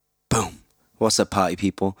What's up, party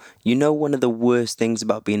people? You know one of the worst things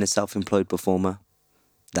about being a self-employed performer?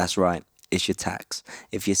 That's right, it's your tax.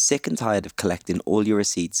 If you're sick and tired of collecting all your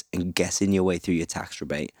receipts and guessing your way through your tax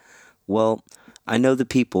rebate, well, I know the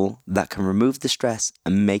people that can remove the stress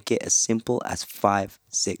and make it as simple as 5,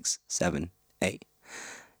 6, 7, 8.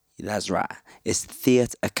 That's right. It's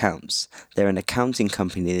Theatre Accounts. They're an accounting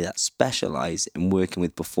company that specialize in working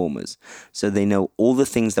with performers. So they know all the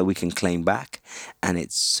things that we can claim back, and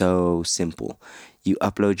it's so simple. You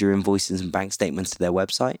upload your invoices and bank statements to their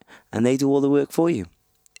website, and they do all the work for you.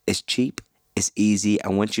 It's cheap, it's easy,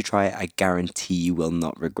 and once you try it, I guarantee you will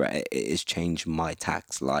not regret it. It has changed my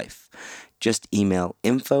tax life. Just email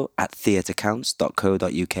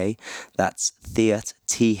info@theatreaccounts.co.uk. That's Theat,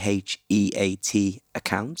 Theat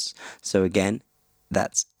accounts. So again,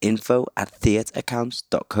 that's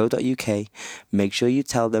info@theatreaccounts.co.uk. Make sure you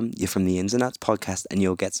tell them you're from the Ins and Outs podcast and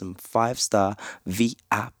you'll get some 5-star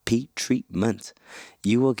VIP treatment.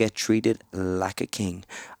 You will get treated like a king.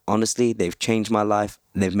 Honestly, they've changed my life.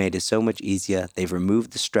 They've made it so much easier. They've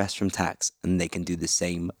removed the stress from tax and they can do the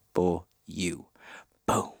same for you.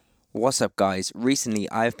 Boom. What's up, guys? Recently,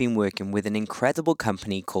 I've been working with an incredible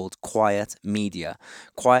company called Quiet Media.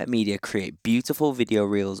 Quiet Media create beautiful video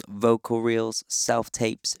reels, vocal reels,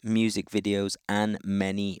 self-tapes, music videos, and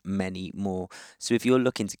many, many more. So if you're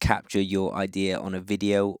looking to capture your idea on a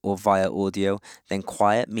video or via audio, then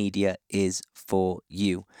Quiet Media is for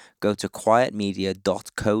you. Go to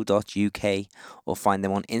quietmedia.co.uk or find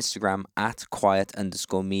them on Instagram at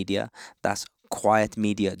quiet_media. That's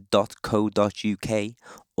quietmedia.co.uk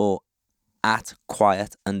or at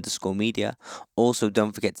quiet_media. Also,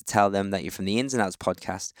 don't forget to tell them that you're from the Ins and Outs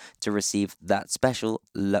podcast to receive that special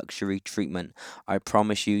luxury treatment. I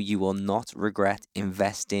promise you, you will not regret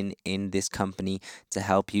investing in this company to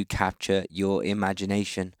help you capture your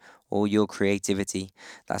imagination or your creativity.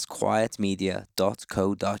 That's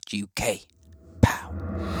quietmedia.co.uk. Pow.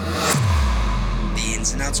 The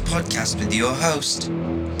Ins and Outs podcast with your host,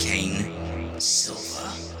 Kane Silver.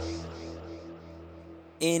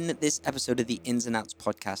 In this episode of the Ins and Outs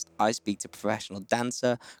podcast, I speak to professional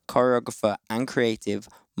dancer, choreographer, and creative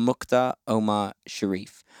Mukhtar Omar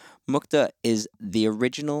Sharif. Mukhtar is the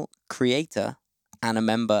original creator and a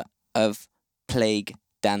member of Plague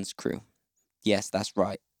Dance Crew. Yes, that's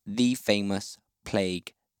right, the famous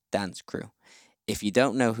Plague Dance Crew. If you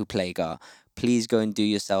don't know who Plague are, please go and do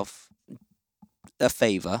yourself a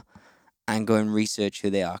favor and go and research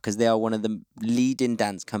who they are, because they are one of the leading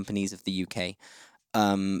dance companies of the UK.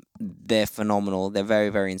 They're phenomenal. They're very,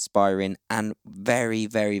 very inspiring and very,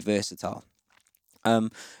 very versatile.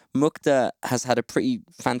 Mukhtar has had a pretty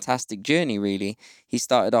fantastic journey, really. He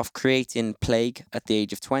started off creating Plague at the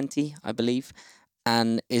age of 20, I believe,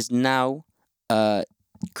 and is now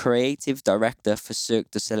creative director for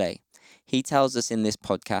Cirque du Soleil. He tells us in this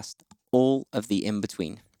podcast all of the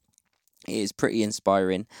in-between. It is pretty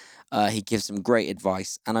inspiring. He gives some great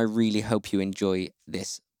advice, and I really hope you enjoy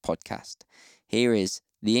this podcast. Here is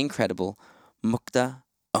the incredible Mukhtar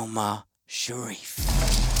Omar Sharif.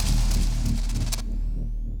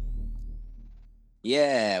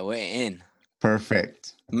 Yeah, we're in.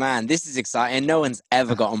 Perfect. Man, this is exciting. No one's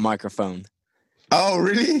ever got a microphone. Oh,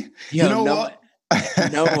 really? Yo, you know no, what?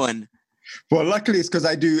 No one. Well, luckily it's because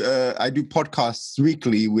I do podcasts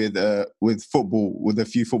weekly with football with a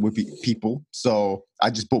few football people. So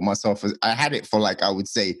I just bought myself. I had it for I would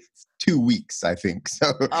say 2 weeks, I think.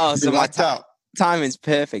 So Oh, so my time is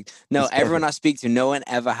perfect. No, it's everyone perfect. I speak to, no one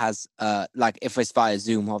ever has if it's via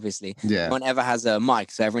Zoom, obviously, Yeah. no one ever has a mic.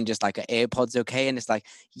 So everyone just AirPods okay, and it's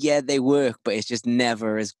yeah, they work, but it's just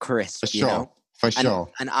never as crisp, For sure. For sure.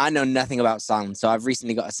 And I know nothing about sound, so I've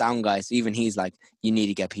recently got a sound guy. So even he's like, you need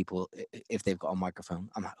to get people if they've got a microphone.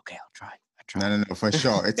 I'm like, okay, I'll try. No, for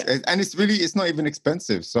sure. It's not even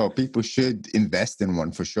expensive, so people should invest in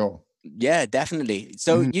one for sure. Yeah, definitely.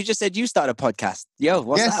 So you just said you started a podcast. Yo,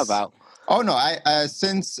 what's that about? Oh no, I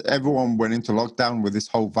since everyone went into lockdown with this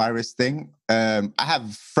whole virus thing, I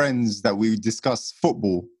have friends that we discuss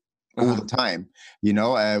football all the time.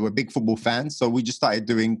 We're big football fans, so we just started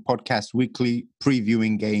doing podcasts weekly,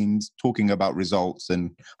 previewing games, talking about results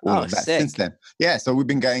and all of that. Sick. Since then, so we've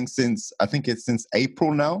been going since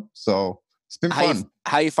April now. So it's been fun.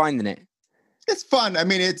 How are you finding it? It's fun. I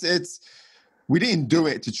mean, it's we didn't do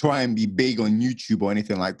it to try and be big on YouTube or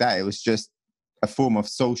anything like that. It was just a form of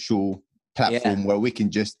social platform where we can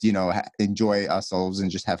just enjoy ourselves and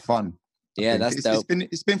just have fun. Yeah, that's dope.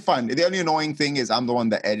 It's been fun. The only annoying thing is I'm the one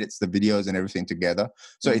that edits the videos and everything together,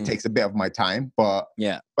 so it takes a bit of my time. But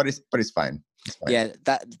it's fine. It's fine. Yeah,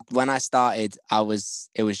 that when I started, it was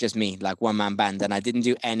just me, one man band, and I didn't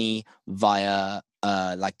do any via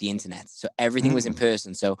like the internet. So everything was in Mm.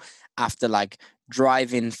 person. So after like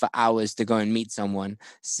driving for hours to go and meet someone,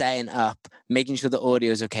 setting up, making sure the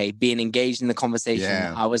audio is okay, being engaged in the conversation,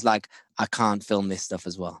 Yeah. I was like, I can't film this stuff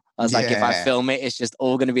as well. I was like, if I Yeah. film it, it's just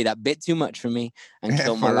all going to be that bit too much for me and Yeah,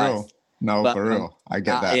 kill my for life. real. No, But for real. I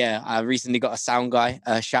get that. yeah, I recently got a sound guy.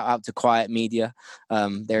 Shout out to Quiet Media.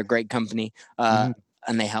 They're a great company. Mhm.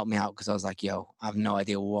 And they helped me out because I was like, yo, I have no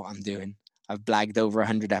idea what I'm doing. I've blagged over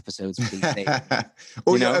 100 episodes. Please save me.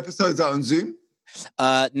 All You your know? episodes are on Zoom?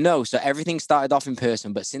 No. So everything started off in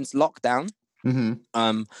person, but since lockdown, Mm-hmm.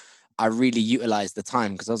 um, I really utilized the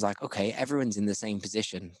time because I was like, okay, everyone's in the same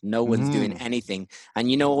position. No one's doing Mm-hmm. anything. And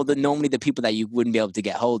you know, all the normally the people that you wouldn't be able to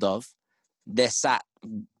get hold of, they're sat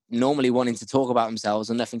normally wanting to talk about themselves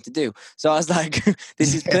and nothing to do. So I was like,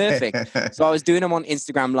 this is perfect. So I was doing them on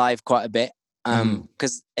Instagram Live quite a bit. Mhm.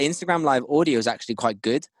 Because Instagram Live audio is actually quite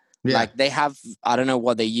good. Yeah. Like they have, I don't know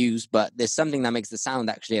what they use, but there's something that makes the sound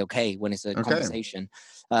actually okay when it's a Okay. conversation.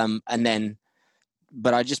 And then,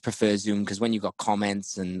 but I just prefer Zoom because when you got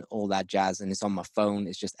comments and all that jazz and it's on my phone,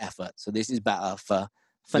 it's just effort. So this is better for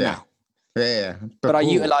Yeah. now. Yeah. But But I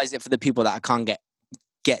cool. utilize it for the people that I can't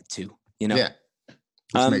get to, you know. Yeah.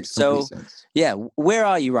 Which makes complete So sense. yeah, where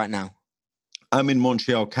are you right now? I'm in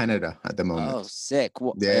Montreal, Canada at the Oh, moment. sick.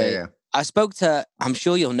 Yeah. I spoke to, I'm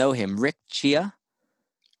sure you'll know him, Rick Chia.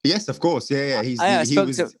 Yes, of course. Yeah. I He spoke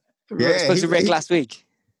was yeah, to Rick last week.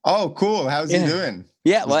 oh cool. How's he Yeah. doing?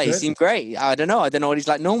 Yeah, He's well, he good. seemed great. I don't know. I don't know what he's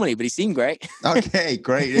like normally, but he seemed great. Okay,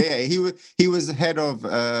 great. Yeah, he was head of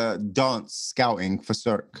dance scouting for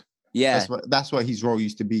Cirque. Yeah. That's what his role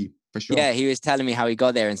used to be for sure. Yeah, he was telling me how he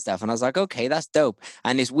got there and stuff. And I was like, okay, that's dope.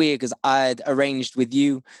 And it's weird because I'd arranged with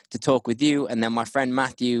you to talk with you. And then my friend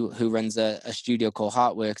Matthew, who runs a studio called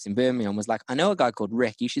Heartworks in Birmingham, was like, I know a guy called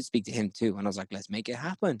Rick. You should speak to him too. And I was like, let's make it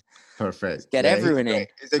happen. Let's Perfect. get Yeah, everyone in.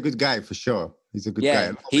 he's a good guy for sure. He's a good guy. A Yeah,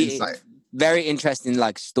 lot of he insight. very interesting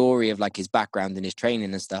like story of like his background and his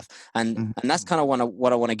training and stuff. And that's Mhm. kind of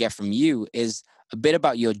what I want to get from you is a bit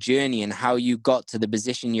about your journey and how you got to the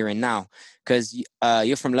position you're in now. Because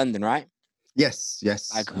you're from London, right? Yes,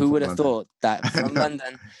 yes. Like, I'm who from would have London. thought that from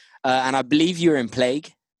London? And I believe you're in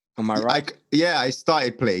Plague. Am I right? Yeah, I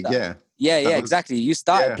started Plague. That- Yeah, yeah, that yeah, was exactly. You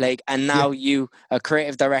started yeah, Plague, and yeah. now you are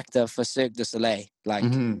creative director for Cirque du Soleil. Like,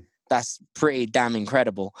 Hmm. that's pretty damn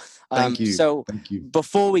incredible. Thank So you.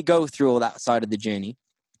 before we go through all that side of the journey,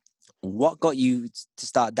 what got you to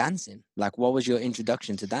start dancing? Like, what was your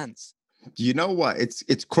introduction to dance? You know what?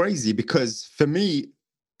 It's crazy because for me,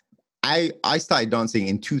 I started dancing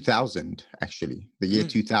in 2000, actually, the year Mm.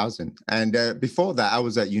 2000, and before that, I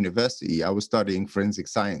was at university. I was studying forensic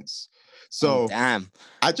science, Oh, so damn.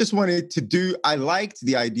 I just wanted to do. I liked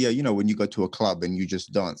the idea, when you go to a club and you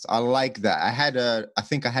just dance. I like that. I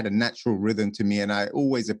think I had a natural rhythm to me, and I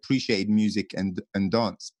always appreciated music and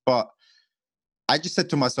dance, but I just said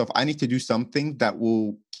to myself, I need to do something that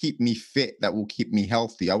will keep me fit, that will keep me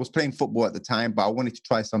healthy. I was playing football at the time, but I wanted to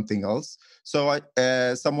try something else. So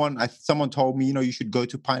someone told me, you should go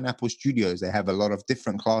to Pineapple Studios. They have a lot of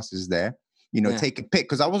different classes there. Yeah. Take a pick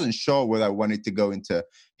because I wasn't sure whether I wanted to go into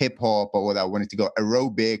hip hop or whether I wanted to go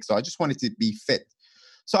aerobic. So I just wanted to be fit.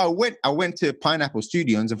 So I went to Pineapple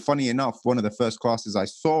Studios, and funny enough, one of the first classes I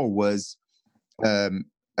saw was um,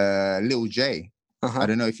 Lil J. I Uh-huh.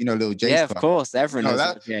 don't know if you know Lil J's Yeah, of class. course. Everyone No, knows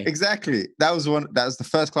that Lil J. exactly. That was the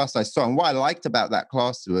first class I saw. And what I liked about that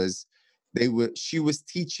class was she was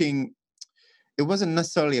teaching, it wasn't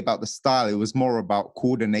necessarily about the style, it was more about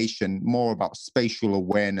coordination, more about spatial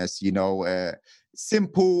awareness,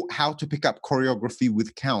 simple how to pick up choreography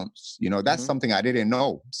with counts. That's Hmm. something I didn't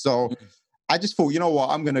know. So I just thought, you know what,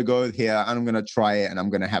 I'm gonna go here and I'm gonna try it and I'm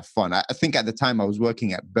gonna have fun. I think at the time I was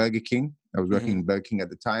working at Burger King. I was working Hmm. in Burger King at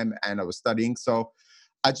the time and I was studying. So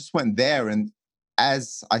I just went there, and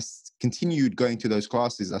as I continued going to those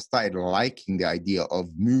classes, I started liking the idea of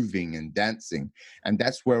moving and dancing. And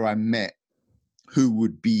that's where I met who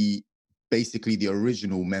would be basically the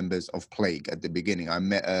original members of Plague at the beginning. I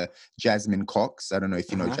met Jasmine Cox. I don't know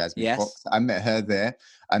if you know Uh-huh. Jasmine Yes. Cox. I met her there.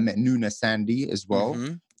 I met Nuna Sandy as well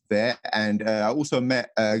Hmm. there. And I also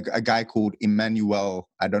met a guy called Emmanuel.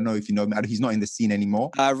 I don't know if you know him. He's not in the scene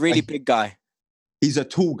anymore. Really big guy. He's a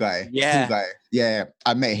tall guy. Tall Yeah. guy. Yeah,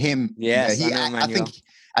 I met him. Yes, I know Emmanuel.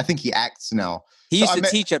 I think he acts now. He So used I to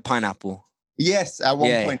met teach at Pineapple. yes, at one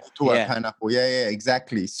Yeah, point he taught at yeah. Pineapple. Yeah,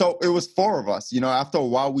 exactly. So it was four of us. After a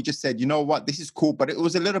while, we just said, you know what, this is cool, but it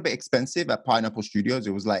was a little bit expensive at Pineapple Studios.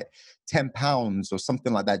 It was like £10 or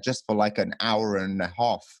something like that, just for like an hour and a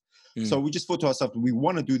half. So Mm, we just thought to ourselves, we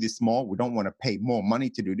want to do this more. We don't want to pay more money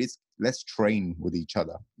to do this. Let's train with each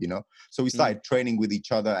other. So we mm. started training with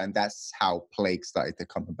each other, and that's how Plague started to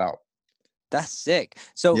come about. That's sick.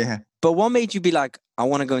 So, Yeah. but what made you be like, I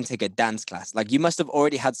want to go and take a dance class? Like, you must have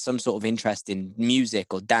already had some sort of interest in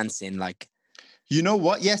music or dancing. Like, You know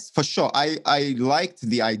what? Yes, for sure. I liked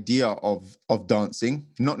the idea of dancing,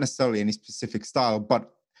 not necessarily any specific style,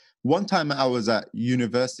 but one time I was at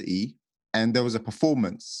university and there was a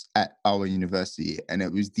performance at our university and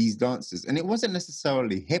it was these dancers and it wasn't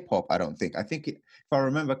necessarily hip hop, I don't think. If I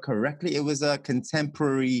remember correctly, it was a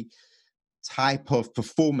contemporary type of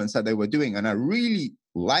performance that they were doing. And I really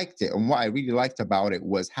liked it. And what I really liked about it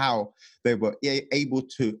was how they were able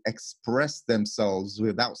to express themselves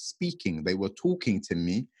without speaking. They were talking to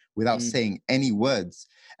me without mm, saying any words.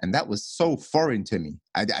 And that was so foreign to me.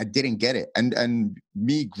 I didn't get it. And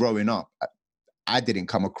me growing up, I didn't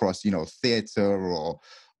come across, theater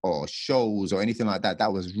or shows or anything like that.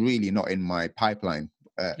 That was really not in my pipeline.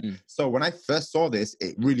 mm, So when I first saw this,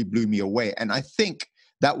 it really blew me away. And I think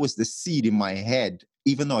that was the seed in my head,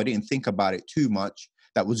 even though I didn't think about it too much,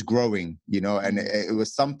 that was growing, and mm. it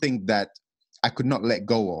was something that I could not let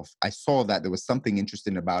go of. I saw that there was something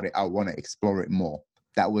interesting about it. I want to explore it more.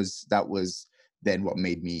 That was then what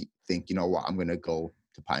made me think, you know what, I'm going to go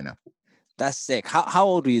to Pineapple. That's sick. How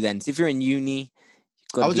old were you then? So if you're in uni,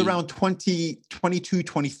 you've got I to was be, around 20, 22,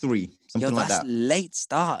 23, yo, something like that's that. late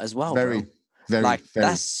start as well, bro. Very, very, Like, that's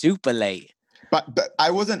very. super late. But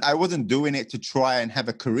I wasn't doing it to try and have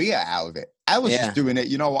a career out of it. I was just Yeah. doing it,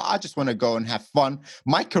 I just want to go and have fun.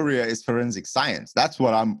 My career is forensic science. That's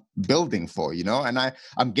what I'm building for, and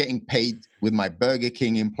I'm getting paid with my Burger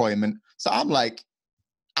King employment. So I'm like,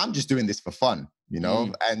 I'm just doing this for fun,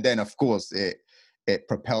 Mm. and then of course it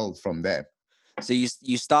propelled from there. So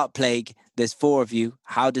you start Plague. There's four of you.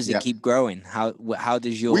 How does it Yeah. keep growing? How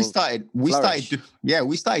does we your started we started flourish? do, yeah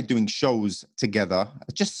we started doing shows together,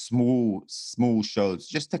 just small shows,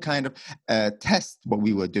 just to kind of test what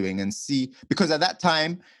we were doing and see, because at that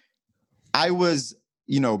time I was,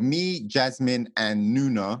 me, Jasmine and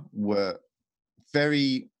Nuna were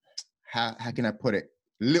very, how can I put it,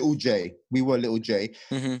 little J. We were little J.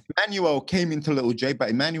 Mm-hmm. Emmanuel came into little J, but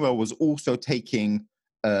Emmanuel was also taking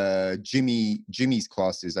Jimmy's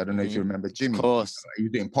classes. I don't know if you Mm-hmm. remember Of Jimmy. course. He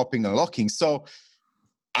was doing popping and locking. So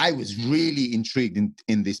I was really intrigued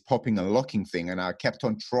in this popping and locking thing, and I kept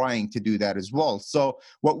on trying to do that as well. So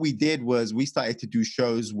what we did was we started to do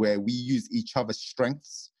shows where we used each other's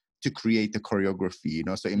strengths to create the choreography.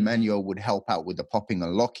 So Mm-hmm. Emmanuel would help out with the popping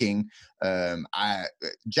and locking.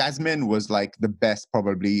 Jasmine was like the best,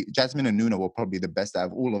 probably. Jasmine and Nuna were probably the best out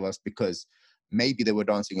of all of us, because maybe they were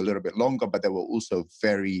dancing a little bit longer, but they were also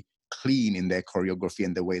very clean in their choreography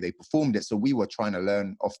and the way they performed it. So we were trying to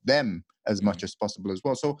learn of them as much as possible as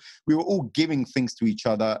well. So we were all giving things to each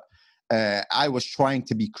other. I was trying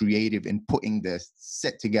to be creative in putting the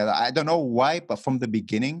set together. I don't know why, but from the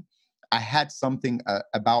beginning, I had something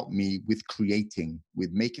about me with creating,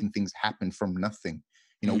 with making things happen from nothing.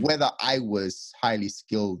 Mm. Whether I was highly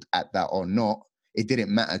skilled at that or not, it didn't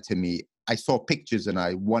matter to me. I saw pictures and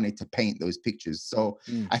I wanted to paint those pictures. So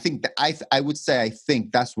Mm. I think that I would say I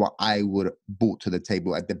think that's what I would have brought to the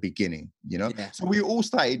table at the beginning. Yeah. So we all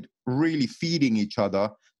started really feeding each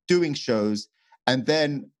other, doing shows, and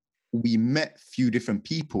then we met a few different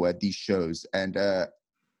people at these shows. And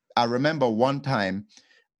I remember one time,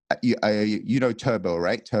 you know Turbo,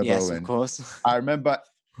 right? Yes, Turbo, of and course. I remember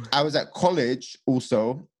I was at college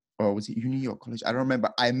also, or was it New York College? I don't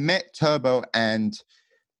remember. I met Turbo and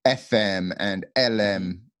FM and Mm-hmm.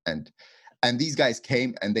 LM and these guys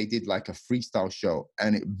came and they did like a freestyle show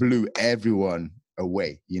and it blew everyone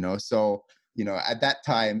away. So, at that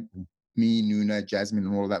time, me, Nuna, Jasmine,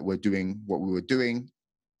 and all that were doing what we were doing.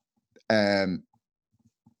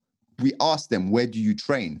 We asked them, where do you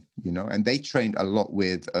train? And they trained a lot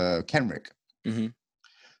with Kenrick. Mm-hmm.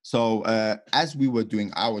 So as we were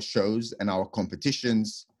doing our shows and our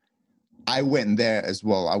competitions, I went there as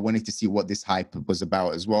well. I wanted to see what this hype was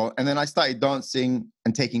about as well. And then I started dancing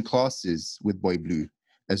and taking classes with Boy Blue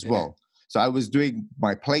as Yeah. well. So I was doing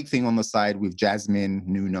my plate thing on the side with Jasmine,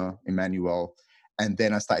 Nuna, Emmanuel. And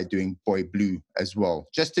then I started doing Boy Blue as well,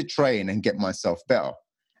 just to train and get myself better.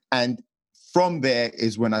 And from there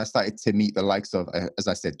is when I started to meet the likes of, as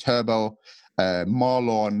I said, Turbo,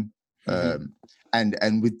 Marlon. Mm-hmm.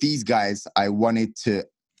 And with these guys, I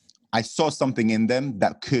saw something in them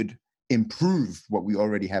that could improve what we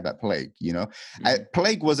already have at Plague. Mm-hmm.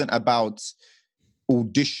 Plague wasn't about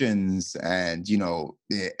auditions and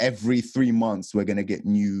every 3 months we're going to get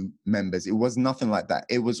new members. It was nothing like that.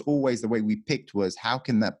 It was always, the way we picked was, how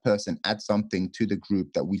can that person add something to the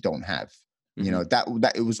group that we don't have? Mm-hmm.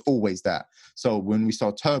 That it was always that. So when we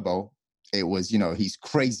saw Turbo, it was, his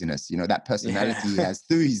craziness, that personality he has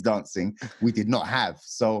through his dancing, we did not have.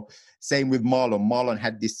 So same with Marlon. Marlon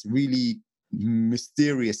had this really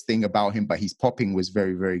mysterious thing about him, but his popping was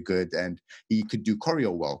very, very good and he could do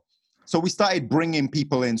choreo well. So we started bringing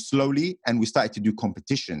people in slowly and we started to do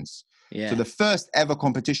competitions. So the first ever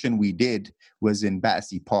competition we did was in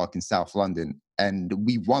Battersea Park in South London. And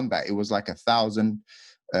we won that. It was like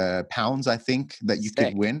 £1,000, I think, that you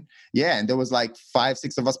could win. Yeah, and there was like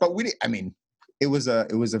 5-6 of us, but it was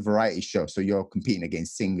a variety show. So you're competing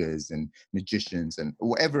against singers and magicians and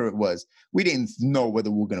whatever it was. We didn't know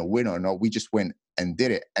whether we were going to win or not. We just went and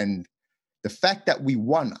did it. And the fact that we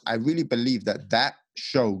won, I really believe that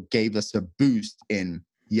show gave us a boost in,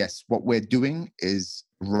 yes, what we're doing is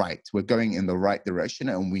right. We're going in the right direction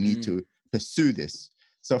and we need to pursue this.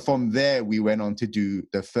 So from there, we went on to do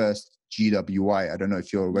the first GWI. I don't know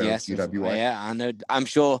if you're aware of GWI. Yeah, I know. I'm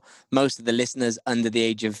sure most of the listeners under the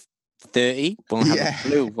age of 30 won't have a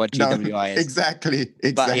clue what GWI is. Exactly.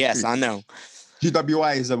 But yes, I know.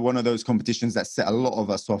 GWI is one of those competitions that set a lot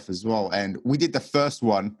of us off as well. And we did the first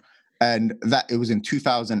one, and it was in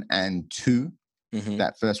 2002.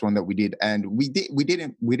 That first one that we did, and we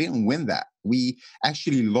didn't win that. We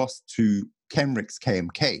actually lost to Kenrick's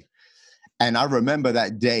KMK, and I remember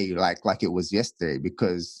that day like it was yesterday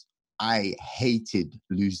because I hated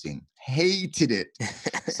losing, hated it.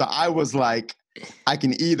 So I was like, I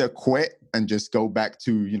can either quit and just go back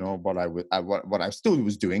to what I still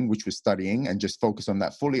was doing, which was studying, and just focus on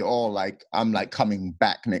that fully, or like I'm like coming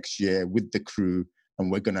back next year with the crew,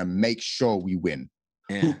 and we're gonna make sure we win.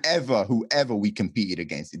 Whoever we competed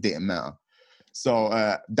against, it didn't matter. So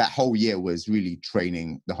that whole year was really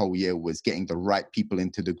training. The whole year was getting the right people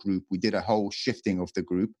into the group. We did a whole shifting of the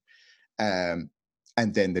group. And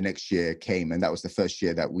then the next year came, and that was the first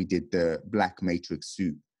year that we did the black matrix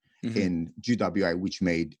suit in GWI, which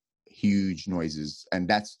made huge noises. And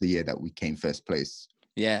that's the year that we came first place.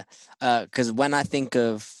 Yeah, because when I think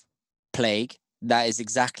of Plague, that is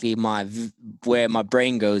exactly where my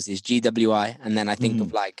brain goes is GWI, and then I think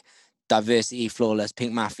of like Diversity, Flawless,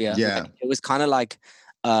 Pink Mafia. Yeah, like, it was kind of like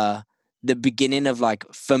the beginning of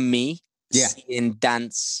like for me seeing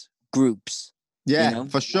dance groups. Yeah,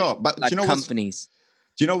 for sure. But like companies.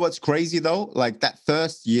 Do you know what's crazy though? Like that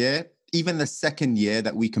first year, even the second year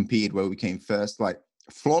that we competed where we came first, like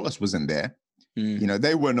Flawless wasn't there.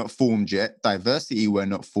 They were not formed yet. Diversity were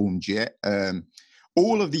not formed yet.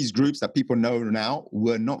 All of these groups that people know now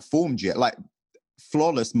were not formed yet. Like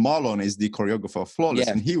Flawless, Marlon is the choreographer of Flawless,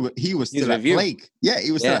 and he was still at Plague. Yeah,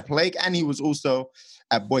 he was still at Plague, and he was also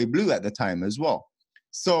at Boy Blue at the time as well.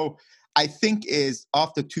 So I think is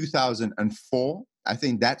after 2004, I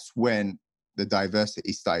think that's when the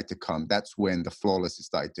diversity started to come. That's when the Flawless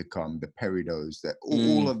started to come, the Peridos,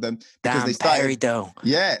 all of them. Because they started, Perido.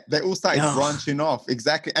 Yeah, they all started branching off.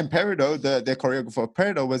 Exactly. And Perido, the choreographer of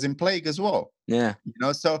Perido, was in Plague as well. Yeah.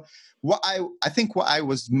 So what I think what I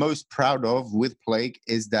was most proud of with Plague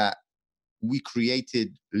is that we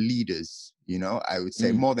created leaders, I would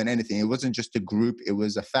say more than anything. It wasn't just a group, it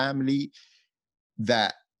was a family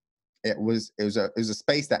that it was a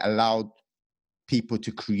space that allowed people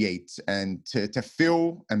to create and to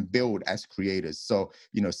feel and build as creators. So,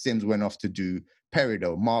 Sims went off to do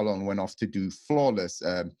Perido, Marlon went off to do Flawless,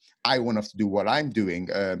 I went off to do what I'm doing.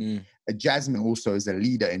 Jasmine also is a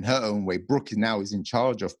leader in her own way. Brooke now is in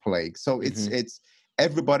charge of Plague. So it's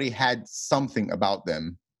everybody had something about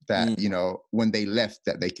them that, when they left,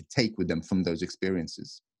 that they could take with them from those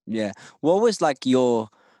experiences. Yeah. What was like your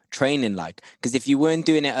training like? Because if you weren't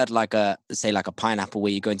doing it at like a Pineapple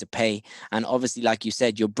where you're going to pay, and obviously like you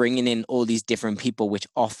said, you're bringing in all these different people which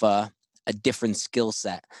offer a different skill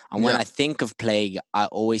set, and when I think of Plague, I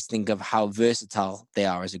always think of how versatile they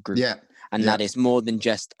are as a group, and that it's more than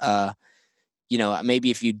just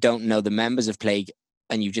maybe if you don't know the members of Plague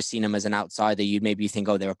and you've just seen them as an outsider, you'd maybe think,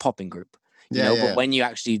 oh, they're a popping group. But when you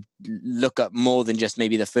actually look at more than just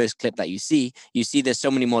maybe the first clip that you see there's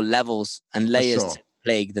so many more levels and layers to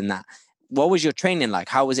Plague than that. What was your training like?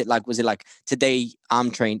 How was it like? Was it like today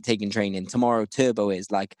I'm taking training, tomorrow Turbo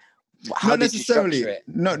is like? How did you structure it?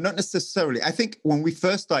 No, not necessarily. I think when we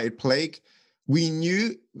first started Plague, we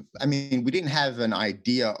knew, we didn't have an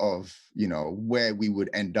idea of, where we would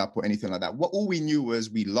end up or anything like that. All we knew was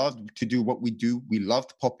we loved to do what we do. We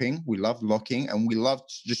loved popping, we loved locking, and we loved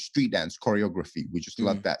just street dance choreography. We just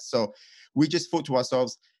loved that. So we just thought to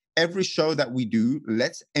ourselves, every show that we do,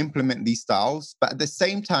 let's implement these styles, but at the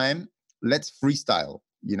same time, let's freestyle.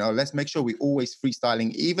 Let's make sure we're always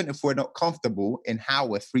freestyling, even if we're not comfortable in how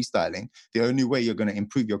we're freestyling. The only way you're going to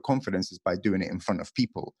improve your confidence is by doing it in front of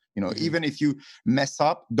people. Even if you mess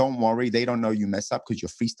up, don't worry. They don't know you mess up because you're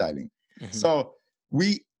freestyling. Mm-hmm. So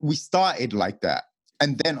we started like that.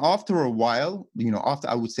 And then after a while, after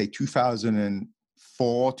I would say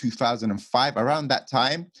 2004, 2005, around that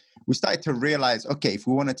time, we started to realize, okay, if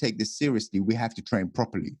we want to take this seriously, we have to train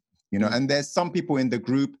properly. And there's some people in the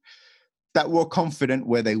group that were confident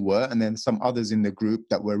where they were, and then some others in the group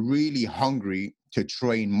that were really hungry to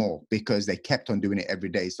train more because they kept on doing it every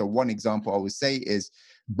day. So one example I would say is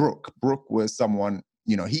Brooke. Brooke was someone,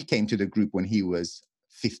 he came to the group when he was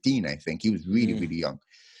 15, I think. He was really, really young.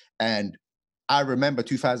 And I remember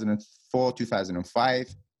 2004,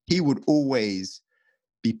 2005, he would always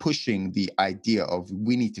be pushing the idea of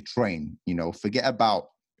we need to train, forget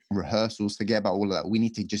about rehearsals, forget about all of that. We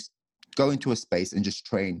need to just go into a space and just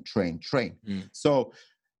train. So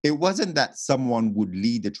it wasn't that someone would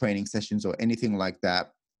lead the training sessions or anything like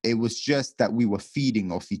that. It was just that we were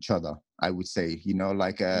feeding off each other, I would say,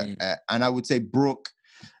 and I would say Brooke,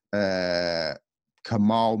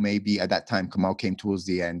 Kamal, maybe at that time, Kamal came towards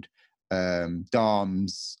the end,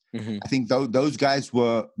 Dams. I think those guys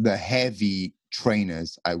were the heavy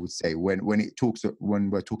trainers, I would say, when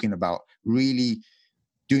we're talking about really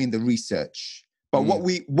doing the research. But what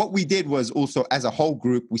we did was also, as a whole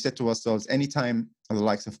group, we said to ourselves, anytime the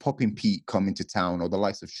likes of Pop and Pete come into town or the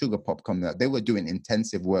likes of Sugar Pop come out, they were doing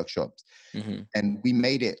intensive workshops. And we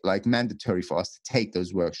made it like mandatory for us to take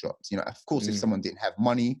those workshops. Of course, if someone didn't have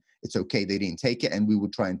money, it's okay, they didn't take it, and we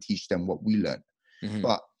would try and teach them what we learned.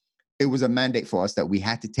 But it was a mandate for us that we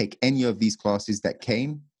had to take any of these classes that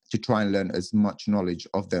came to try and learn as much knowledge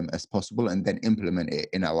of them as possible and then implement it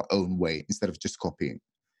in our own way instead of just copying.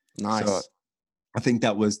 Nice. So I think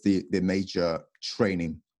that was the major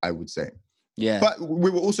training, I would say. Yeah. But we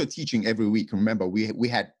were also teaching every week. Remember, we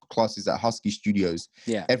had classes at Husky Studios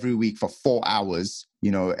every week for 4 hours.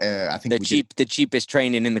 I think the cheapest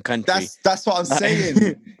training in the country. That's what I'm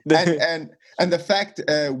saying. and the fact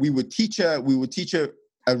we would teach a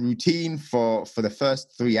routine for the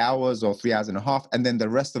first 3 hours or 3 hours and a half, and then the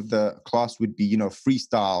rest of the class would be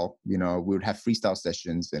freestyle. We would have freestyle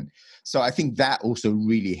sessions, and so I think that also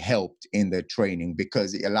really helped in the training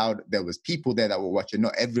because it allowed, there was people there that were watching.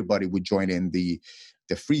 Not everybody would join in the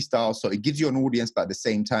freestyle, so it gives you an audience, but at the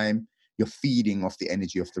same time you're feeding off the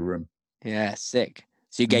energy of the room. Yeah, sick.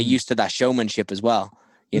 So you get used to that showmanship as well.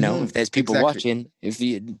 If there's people watching, if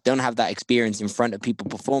you don't have that experience in front of people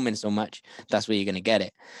performing so much, that's where you're going to get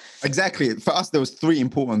it. Exactly. For us, there was 3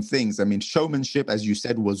 important things. I mean, showmanship, as you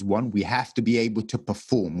said, was one. We have to be able to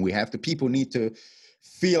perform. People need to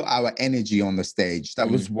feel our energy on the stage. That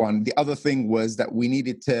was one. The other thing was that we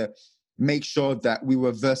needed to make sure that we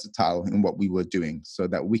were versatile in what we were doing so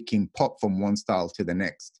that we can pop from one style to the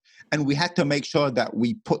next. And we had to make sure that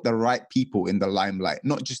we put the right people in the limelight,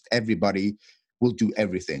 not just everybody will do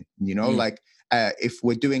everything, like if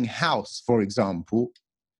we're doing house, for example,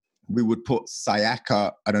 we would put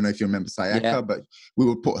Sayaka. I don't know if you remember Sayaka, but we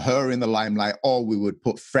would put her in the limelight, or we would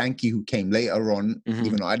put Frankie, who came later on,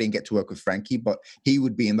 even though I didn't get to work with Frankie, but he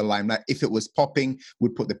would be in the limelight. If it was popping,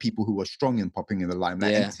 we'd put the people who were strong in popping in the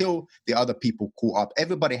limelight until the other people caught up.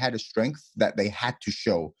 Everybody had a strength that they had to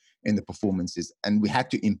show in the performances, and we had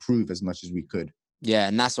to improve as much as we could. Yeah,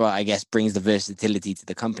 and that's what I guess brings the versatility to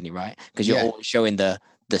the company, right? Because you're always showing the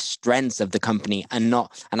strengths of the company and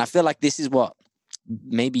I feel like this is what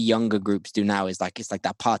maybe younger groups do now, is like, it's like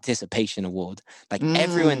that participation award. Like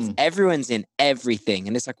everyone's in everything.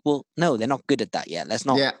 And it's like, well, no, they're not good at that yet. Let's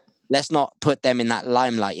not put them in that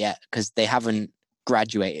limelight yet because they haven't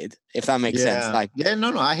graduated, if that makes sense. Like,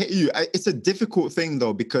 no, I hate you. It's a difficult thing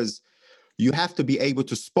though, because you have to be able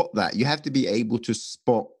to spot that. You have to be able to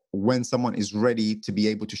spot when someone is ready to be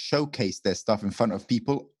able to showcase their stuff in front of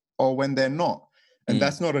people or when they're not. And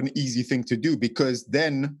that's not an easy thing to do, because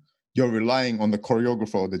then you're relying on the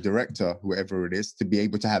choreographer or the director, whoever it is, to be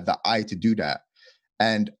able to have that eye to do that.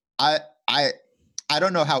 And I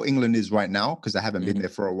don't know how England is right now because I haven't been there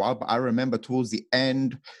for a while, but I remember towards the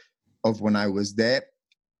end of when I was there,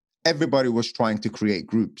 everybody was trying to create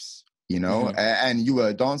groups, and you were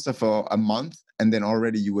a dancer for a month and then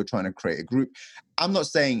already you were trying to create a group. I'm not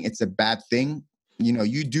saying it's a bad thing.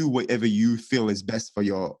 You do whatever you feel is best for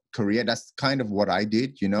your career. That's kind of what I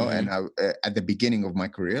did, and at the beginning of my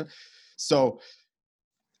career. So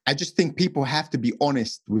I just think people have to be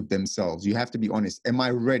honest with themselves. You have to be honest. Am I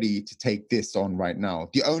ready to take this on right now?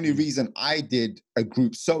 The only reason I did a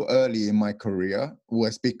group so early in my career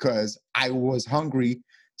was because I was hungry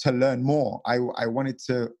to learn more. I wanted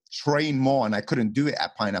to train more, and I couldn't do it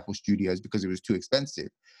at Pineapple Studios because it was too expensive.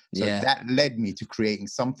 So that led me to creating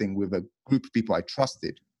something with a group of people I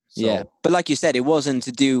trusted. Yeah, So but like you said, it wasn't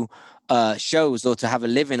to do shows or to have a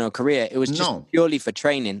living or career. It was just no, purely for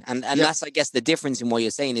training, and yep, that's, I guess, the difference in what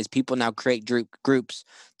you're saying is people now create groups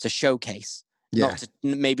to showcase, not yeah, to,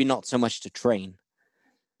 maybe not so much to train.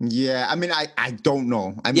 yeah. I mean, I don't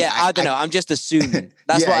know. I mean, Yeah, I don't know. I'm just assuming.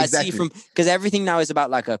 That's yeah, what I see exactly. from, because everything now is about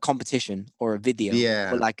like a competition or a video or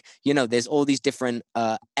Yeah, like, there's all these different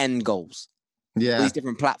end goals, all these yeah.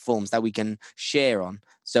 different platforms that we can share on.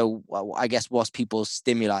 So I guess what's people's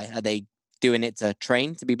stimuli? Are they doing it to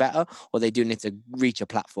train to be better, or are they doing it to reach a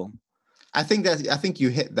platform? I think you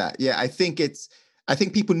hit that. Yeah, I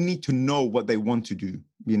think people need to know what they want to do.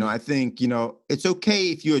 Mm, I think, it's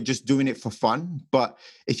okay if you're just doing it for fun, but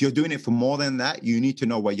if you're doing it for more than that, you need to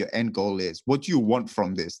know what your end goal is. What do you want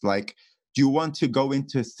from this? Like, do you want to go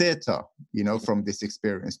into theater, mm, from this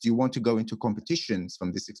experience? Do you want to go into competitions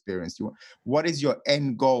from this experience? What is your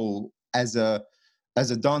end goal as a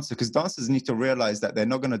dancer? Because dancers need to realize that they're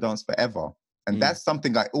not going to dance forever. And mm, that's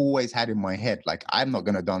something I always had in my head. Like, I'm not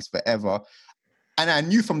going to dance forever. And I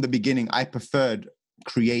knew from the beginning I preferred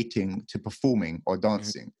creating to performing or mm,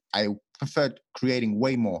 dancing. I preferred creating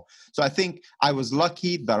way more. So I think I was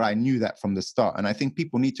lucky that I knew that from the start. And I think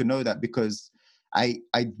people need to know that, because I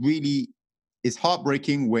really, it's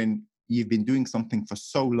heartbreaking when you've been doing something for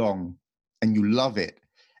so long and you love it.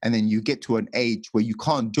 And then you get to an age where you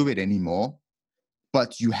can't do it anymore,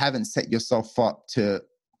 but you haven't set yourself up to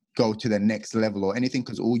go to the next level or anything,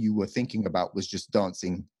 because all you were thinking about was just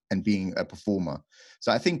dancing and being a performer.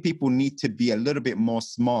 So I think people need to be a little bit more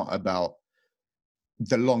smart about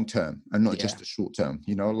the long term and not yeah, just the short term.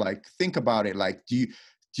 Like, think about it. Like, do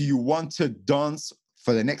you want to dance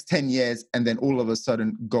for the next 10 years and then all of a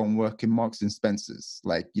sudden go and work in Marks and Spencers?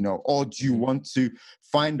 Like, or do you mm, want to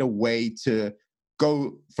find a way to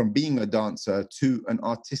go from being a dancer to an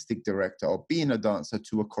artistic director, or being a dancer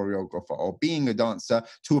to a choreographer, or being a dancer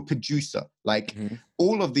to a producer? Like, mm,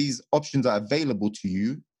 all of these options are available to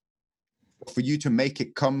you. For you to make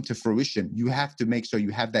it come to fruition, you have to make sure you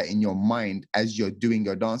have that in your mind as you're doing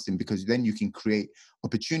your dancing, because then you can create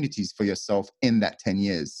opportunities for yourself in that 10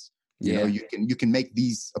 years. yeah, You can make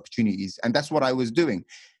these opportunities. And that's what I was doing.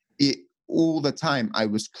 It all the time. I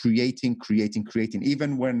was creating,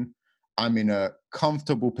 even when I'm in a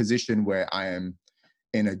comfortable position where I am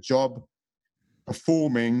in a job,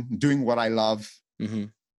 performing, doing what I love. mm-hmm,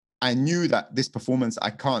 I knew that this performance,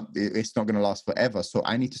 it's not going to last forever. So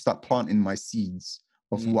I need to start planting my seeds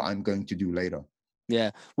of mm, what I'm going to do later.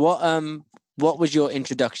 yeah. What was your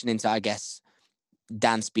introduction into, I guess,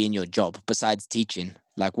 dance being your job besides teaching?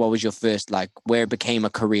 Like, what was your first, like, where it became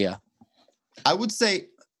a career? I would say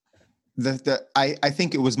I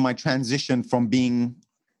think it was my transition from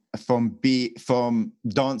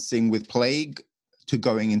dancing with Plague to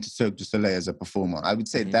going into Cirque du Soleil as a performer. I would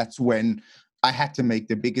say Mm-hmm, that's when I had to make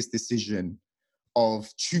the biggest decision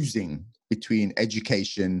of choosing between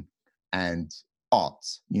education and art.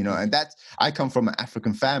 mm-hmm, And that's, I come from an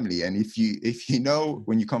African family, and if you know,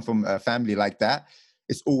 when you come from a family like that,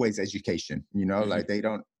 it's always education. mm-hmm. Like, they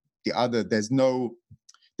don't,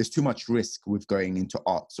 there's too much risk with going into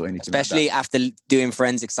arts or anything like that. Especially after doing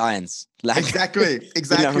forensic science, like, Exactly, you know.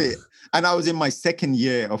 exactly. And I was in my second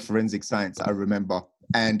year of forensic science, I remember.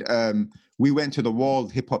 And we went to the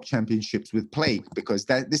World Hip Hop Championships with Plague, because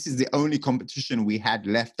this is the only competition we had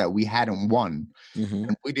left that we hadn't won. Mm-hmm,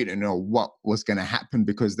 And we didn't know what was going to happen,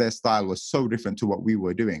 because their style was so different to what we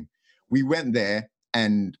were doing. We went there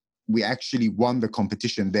and we actually won the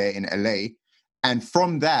competition there in LA. And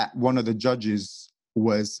from that, one of the judges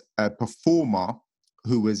was a performer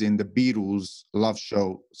who was in the Beatles' love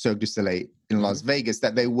show, Cirque du Soleil in mm-hmm, Las Vegas,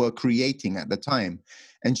 that they were creating at the time.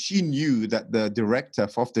 And she knew that the director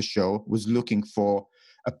of the show was looking for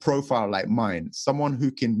a profile like mine, someone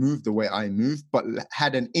who can move the way I move, but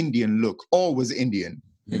had an Indian look, or was Indian,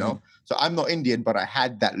 mm-hmm. So I'm not Indian, but I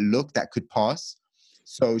had that look that could pass.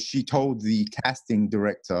 So she told the casting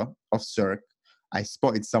director of Cirque, I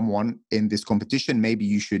spotted someone in this competition. Maybe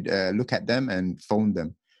you should look at them and phone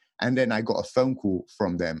them. And then I got a phone call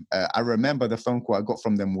from them. I remember the phone call I got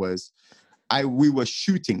from them was, we were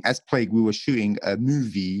shooting as Plague. We were shooting a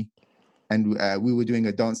movie, and we were doing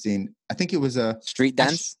a dance in. I think it was Street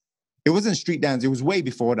dance. it wasn't street dance. It was way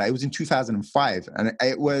before that. It was in 2005, and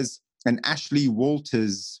it was an Ashley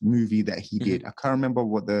Walters movie that he Mm-hmm, did. I can't remember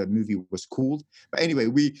what the movie was called, but anyway,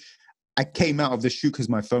 I came out of the shoot because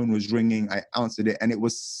my phone was ringing. I answered it, and it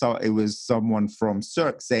was someone from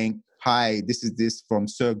Cirque saying, "Hi, this is this from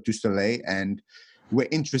Cirque du Soleil, and we're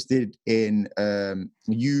interested in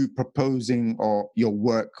you proposing or your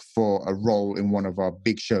work for a role in one of our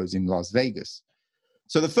big shows in Las Vegas."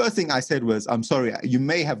 So the first thing I said was, I'm sorry, you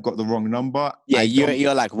may have got the wrong number. Yeah, I don't.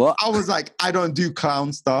 you're like, what? I was like, I don't do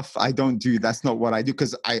clown stuff. That's not what I do.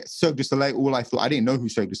 Because Cirque du Soleil, all I thought, I didn't know who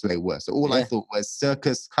Cirque du Soleil were. So all I Yeah. thought was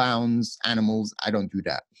circus, clowns, animals. I don't do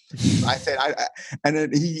that. I said, and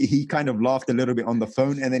then he kind of laughed a little bit on the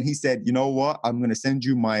phone. And then he said, you know what? I'm going to send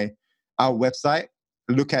you our website.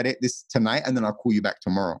 Look at it tonight. And then I'll call you back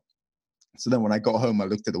tomorrow. So then when I got home, I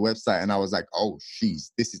looked at the website and I was like, oh,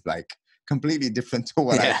 jeez, this is like completely different to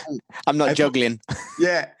what I thought. I'm not juggling.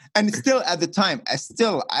 Yeah. And still at the time,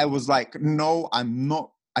 I was like, no, I'm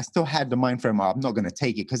not. I still had the mind frame, I'm not going to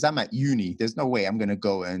take it because I'm at uni. There's no way I'm going to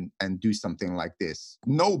go and do something like this.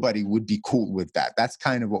 Nobody would be cool with that. That's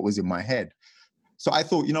kind of what was in my head. So I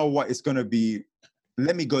thought, you know what, it's going to be,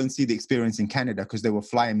 let me go and see the experience in Canada because they were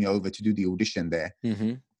flying me over to do the audition there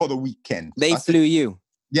for the weekend. They flew you?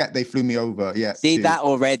 Yeah, they flew me over. Yeah. See, that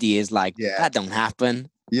already is like, that don't happen.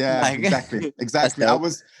 Yeah, like, exactly. I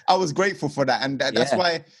was grateful for that. And that's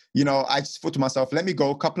why, you know, I just thought to myself, let me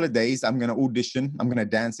go a couple of days. I'm going to audition. I'm going to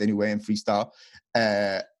dance anyway and freestyle.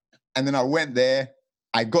 And then I went there.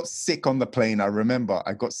 I got sick on the plane. I remember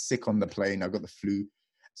I got sick on the plane. I got the flu.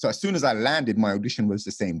 So as soon as I landed, my audition was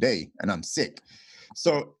the same day and I'm sick.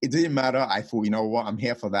 So it didn't matter. I thought, you know what? I'm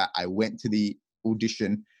here for that. I went to the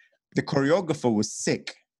audition. The choreographer was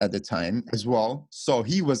sick at the time as well. So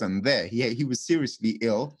he wasn't there. He was seriously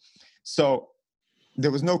ill. So there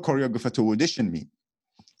was no choreographer to audition me.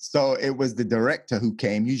 So it was the director who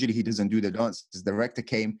came. Usually he doesn't do the dance. The director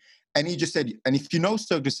came and he just said, and if you know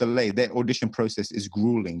Cirque du Soleil, their audition process is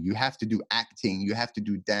grueling. You have to do acting. You have to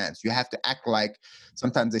do dance. You have to act like,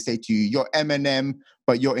 sometimes they say to you, you're Eminem,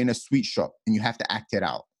 but you're in a sweet shop and you have to act it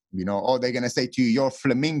out. You know, or they're going to say to you, you're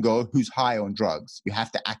Flamingo who's high on drugs. You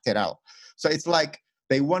have to act it out. So it's like,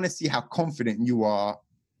 they want to see how confident you are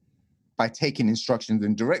by taking instructions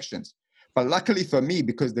and directions. But luckily for me,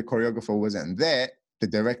 because the choreographer wasn't there, the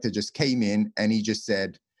director just came in and he just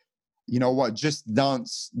said, you know what, just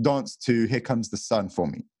dance to Here Comes the Sun for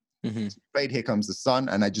me. So he played Here Comes the Sun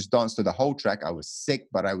and I just danced to the whole track. I was sick,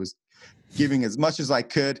 but I was giving as much as I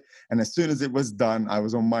could. And as soon as it was done, I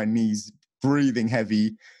was on my knees, breathing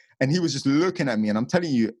heavy. And he was just looking at me. And I'm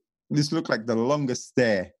telling you, this looked like the longest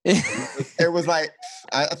stare. It was like,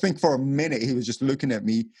 I think for a minute, he was just looking at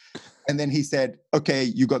me. And then he said, okay,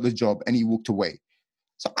 you got the job. And he walked away.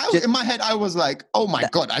 So in my head, I was like, oh my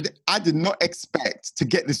God, I did not expect to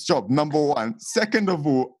get this job, number one. Second of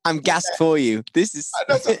all, I'm gassed for you. This is...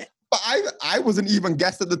 But I wasn't even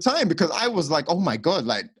gassed at the time because I was like, oh my God,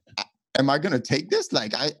 like, am I going to take this?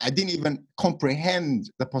 Like, I didn't even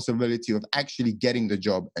comprehend the possibility of actually getting the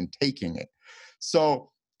job and taking it.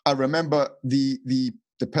 So I remember the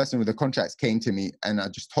person with the contracts came to me and I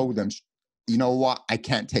just told them, you know what, I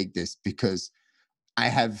can't take this because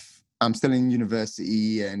I'm still in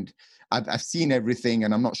university and I've seen everything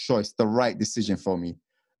and I'm not sure it's the right decision for me.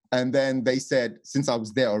 And then they said, since I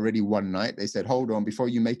was there already one night, they said, hold on, before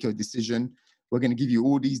you make your decision, we're going to give you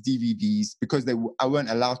all these DVDs because I weren't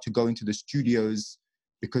allowed to go into the studios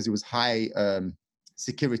because it was high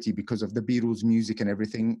security because of the Beatles music and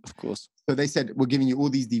everything. Of course. So they said, we're giving you all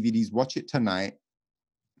these DVDs, watch it tonight.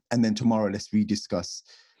 And then tomorrow, let's rediscuss.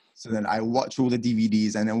 So then I watched all the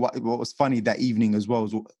DVDs. And then what was funny that evening as well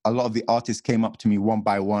was a lot of the artists came up to me one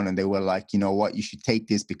by one and they were like, you know what, you should take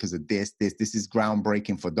this because of this is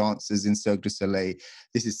groundbreaking for dancers in Cirque du Soleil.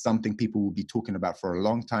 This is something people will be talking about for a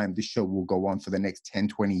long time. This show will go on for the next 10,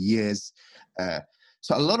 20 years.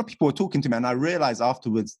 So a lot of people were talking to me and I realized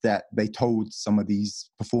afterwards that they told some of these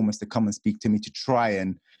performers to come and speak to me to try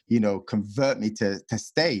and, you know, convert me to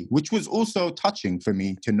stay, which was also touching for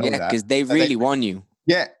me to know that. Yeah, because they really want you.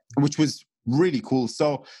 Yeah, which was really cool.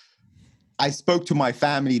 So I spoke to my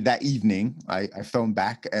family that evening. I phoned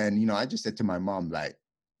back and, you know, I just said to my mom, like,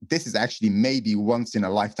 this is actually maybe once in a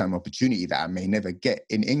lifetime opportunity that I may never get.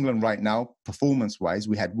 In England right now, performance-wise,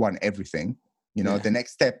 we had won everything. You know, the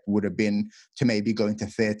next step would have been to maybe go into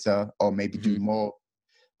theatre or maybe do more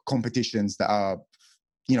competitions that are,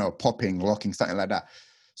 you know, popping, locking, something like that.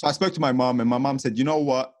 So I spoke to my mom and my mom said, you know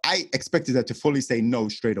what? I expected her to fully say no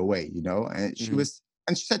straight away, you know, and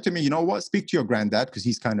she said to me, you know what? Speak to your granddad because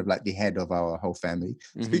he's kind of like the head of our whole family.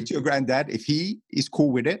 Speak to your granddad. If he is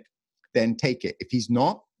cool with it, then take it. If he's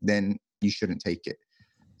not, then you shouldn't take it.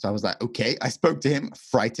 So I was like, okay. I spoke to him,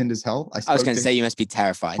 frightened as hell. I was going to say you must be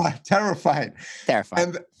terrified. Terrified.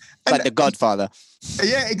 And like the Godfather.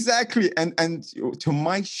 Yeah, exactly. And to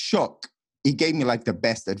my shock, he gave me like the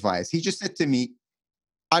best advice. He just said to me,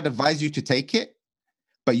 I'd advise you to take it,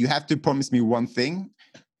 but you have to promise me one thing.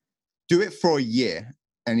 Do it for a year.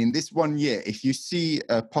 And in this 1 year, if you see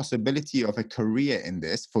a possibility of a career in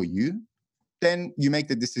this for you, then you make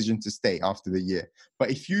the decision to stay after the year.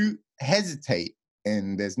 But if you hesitate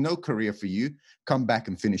and there's no career for you, come back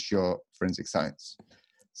and finish your forensic science.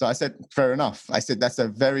 So I said, fair enough. I said,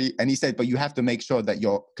 and he said, but you have to make sure that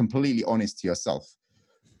you're completely honest to yourself.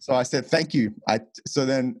 So I said, thank you. So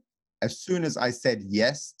then as soon as I said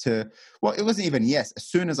yes well, it wasn't even yes. As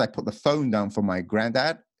soon as I put the phone down for my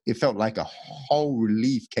granddad, it felt like a whole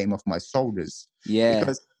relief came off my shoulders. Yeah.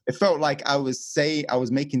 Because it felt like I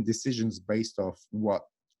was making decisions based off what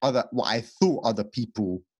I thought other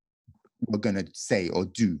people were going to say or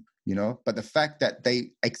do, but the fact that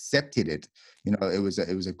they accepted it, it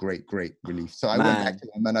was a great relief. So I went back to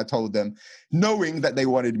them and I told them, knowing that they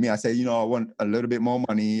wanted me, I said, I want a little bit more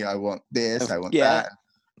money, I want this, I want that,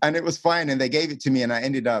 and it was fine, and they gave it to me, and I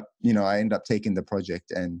ended up taking the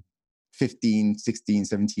project, and 15, 16,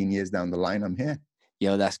 17 years down the line, I'm here.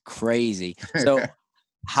 Yo, that's crazy. So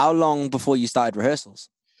how long before you started rehearsals?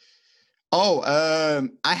 I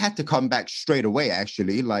had to come back straight away,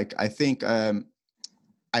 actually. Like, I think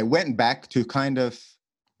I went back to kind of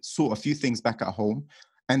sort a few things back at home,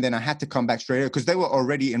 and then I had to come back straight away because they were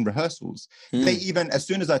already in rehearsals. They even, as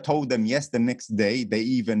soon as I told them yes, the next day, they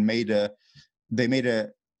even made a,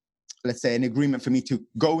 let's say, an agreement for me to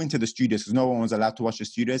go into the studios, because no one was allowed to watch the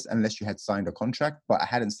studios unless you had signed a contract. But I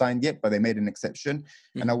hadn't signed yet, but they made an exception.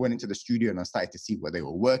 And I went into the studio and I started to see what they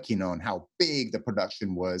were working on, how big the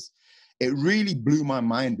production was. It really blew my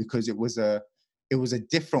mind because it was a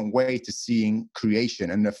different way to seeing creation.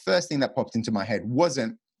 And the first thing that popped into my head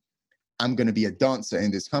wasn't, I'm going to be a dancer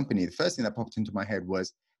in this company. The first thing that popped into my head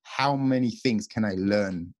was, how many things can I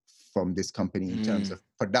learn from this company in terms of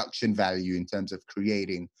production value, in terms of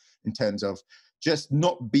creating, in terms of just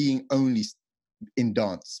not being only in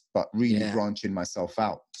dance, but really branching myself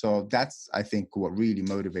out. So that's, I think, what really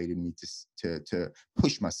motivated me to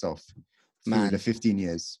push myself through the 15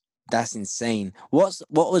 years. That's insane. What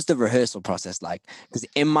was the rehearsal process like? Because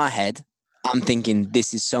in my head, I'm thinking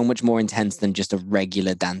this is so much more intense than just a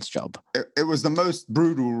regular dance job. It was the most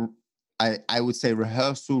brutal, I would say,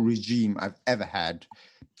 rehearsal regime I've ever had.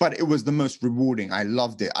 But it was the most rewarding. I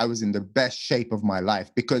loved it. I was in the best shape of my life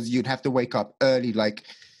because you'd have to wake up early, like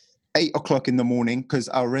 8 o'clock in the morning, because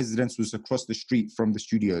our residence was across the street from the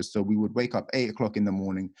studios. So we would wake up 8 o'clock in the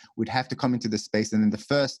morning. We'd have to come into the space. And then the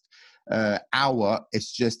first hour,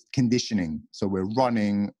 it's just conditioning. So we're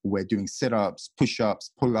running, we're doing sit-ups,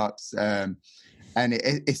 push-ups, pull-ups. And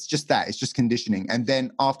it's just that. It's just conditioning. And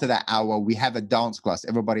then after that hour, we have a dance class.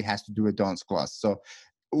 Everybody has to do a dance class. So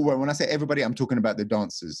when I say everybody, I'm talking about the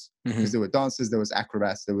dancers. Because there were dancers, there was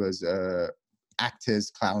acrobats, there was actors,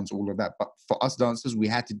 clowns, all of that. But for us dancers, we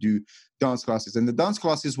had to do dance classes. And the dance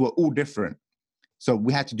classes were all different. So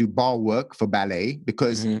we had to do bar work for ballet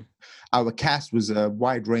because our cast was a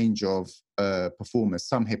wide range of performers,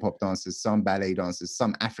 some hip-hop dancers, some ballet dancers,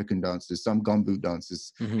 some African dancers, some gumboot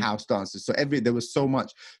dancers, house dancers. So there was so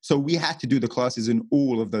much. So we had to do the classes in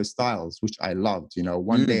all of those styles, which I loved.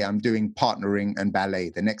 One day I'm doing partnering and ballet.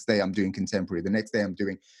 The next day I'm doing contemporary. The next day I'm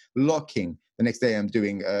doing locking. The next day I'm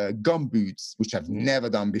doing gumboots, which I've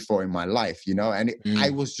never done before in my life, and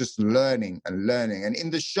I was just learning and learning. And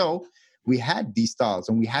in the show, we had these styles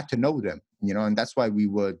and we had to know them, and that's why we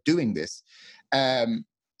were doing this.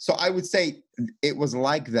 So I would say it was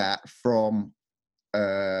like that from,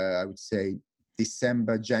 I would say,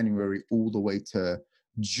 December, January, all the way to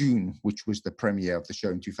June, which was the premiere of the show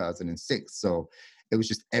in 2006. So it was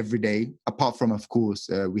just every day, apart from, of course,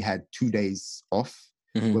 we had 2 days off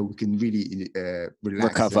where we can really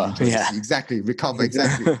relax. Recover. Recover,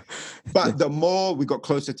 exactly. But the more we got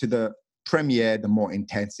closer to the premiere, the more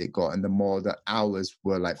intense it got, and the more the hours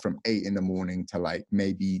were like from 8 in the morning to like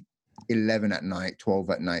maybe 11 at night,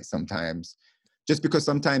 12 at night sometimes, just because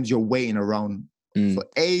sometimes you're waiting around for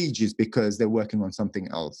ages because they're working on something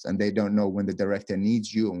else and they don't know when the director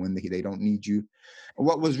needs you and when they don't need you. And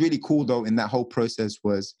what was really cool though in that whole process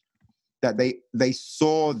was that they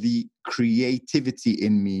saw the creativity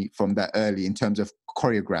in me from that early in terms of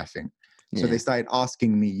choreographing. So they started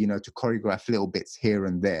asking me, to choreograph little bits here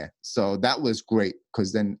and there. So that was great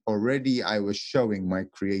because then already I was showing my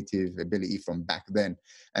creative ability from back then.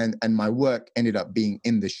 And my work ended up being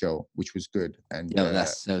in the show, which was good. And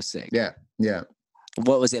that's so sick. Yeah.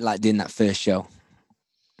 What was it like doing that first show?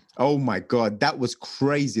 Oh my God, that was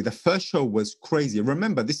crazy. The first show was crazy.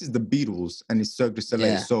 Remember, this is the Beatles and it's Cirque du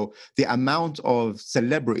Soleil. Yeah. So the amount of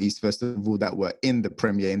celebrities, first of all, that were in the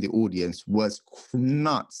premiere, in the audience was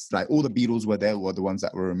nuts. Like all the Beatles were there, were the ones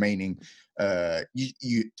that were remaining.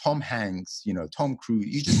 Tom Hanks, Tom Cruise.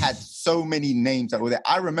 You just had so many names that were there.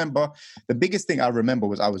 I remember the biggest thing I remember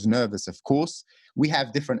was I was nervous. Of course, we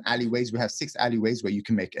have different alleyways. We have 6 alleyways where you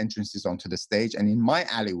can make entrances onto the stage. And in my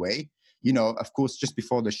alleyway, of course, just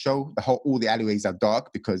before the show, all the alleyways are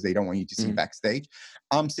dark because they don't want you to see backstage.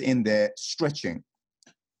 I'm sitting there stretching.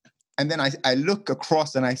 And then I look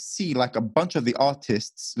across and I see like a bunch of the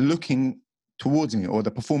artists looking towards me, or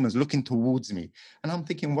the performers looking towards me. And I'm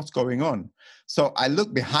thinking, what's going on? So I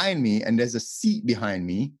look behind me and there's a seat behind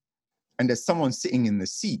me and there's someone sitting in the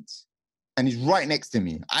seat and he's right next to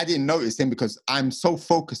me. I didn't notice him because I'm so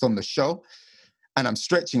focused on the show and I'm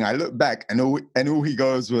stretching. I look back and all he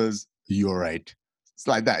goes was, "You're right." It's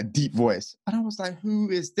like that deep voice. And I was like,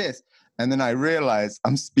 who is this? And then I realized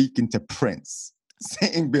I'm speaking to Prince,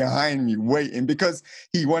 sitting behind me, waiting, because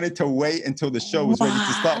he wanted to wait until the show was ready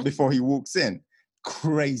to start before he walks in.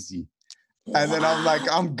 Crazy. And then I'm like,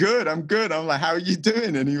 I'm good. I'm like, how are you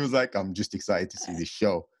doing? And he was like, I'm just excited to see this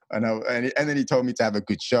show. And then he told me to have a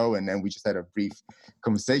good show. And then we just had a brief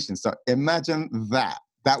conversation. So imagine that.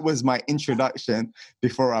 That was my introduction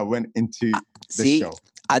before I went into the show.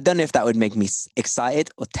 I don't know if that would make me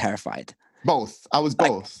excited or terrified. Both. I was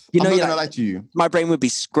both. I'm not going to lie to you. My brain would be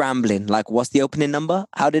scrambling. Like, what's the opening number?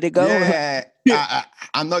 How did it go? Yeah,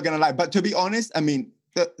 I'm not going to lie. But to be honest, I mean,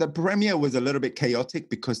 the premiere was a little bit chaotic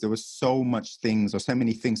because there was so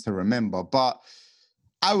many things to remember. But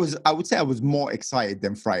I would say I was more excited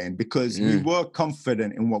than frightened because we were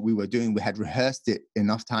confident in what we were doing. We had rehearsed it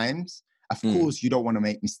enough times. Of course, you don't want to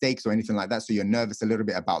make mistakes or anything like that. So you're nervous a little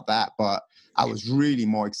bit about that. But I was really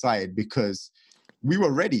more excited because we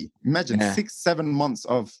were ready. Imagine 6-7 months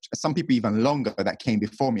of, some people even longer, that came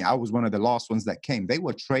before me. I was one of the last ones that came. They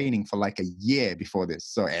were training for like a year before this.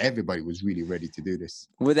 So everybody was really ready to do this.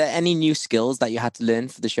 Were there any new skills that you had to learn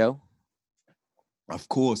for the show? Of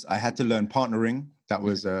course, I had to learn partnering. That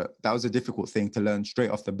was a difficult thing to learn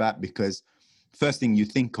straight off the bat because first thing you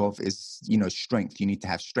think of is, strength. You need to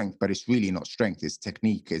have strength, but it's really not strength. It's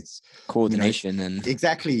technique. It's coordination and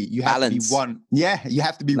exactly. You balance. have to be one. Yeah, you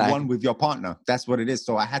have to be one with your partner. That's what it is.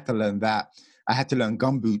 So I had to learn that. I had to learn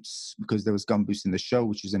gumboots because there was gumboots in the show,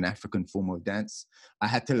 which is an African form of dance. I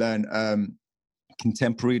had to learn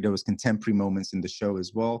contemporary. There was contemporary moments in the show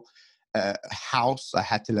as well. House, I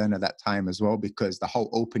had to learn at that time as well because the whole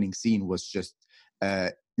opening scene was just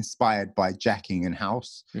inspired by jacking and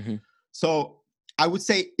house. Mm-hmm. So I would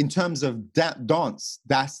say in terms of dance,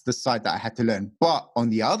 that's the side that I had to learn. But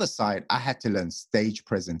on the other side, I had to learn stage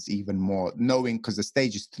presence even more, knowing, because the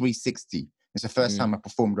stage is 360. It's the first time I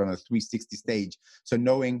performed on a 360 stage. So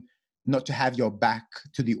knowing not to have your back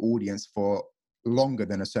to the audience for longer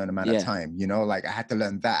than a certain amount of time, like I had to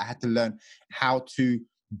learn that. I had to learn how to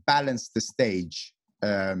balance the stage.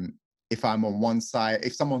 If I'm on one side,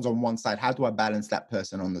 if someone's on one side, how do I balance that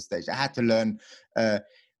person on the stage? I had to learn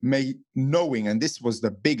knowing, and this was the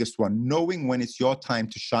biggest one, knowing when it's your time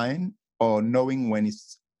to shine or knowing when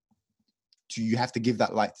you have to give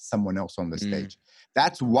that light to someone else on the stage.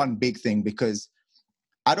 That's one big thing because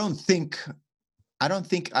I don't think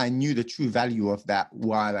I knew the true value of that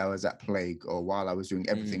while I was at Plague or while I was doing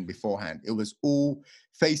everything beforehand. It was all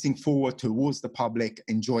facing forward towards the public,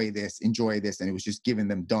 enjoy this, and it was just giving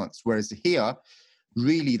them dance. Whereas here,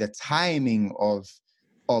 really the timing of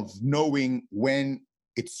knowing when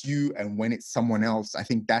it's you and when it's someone else, I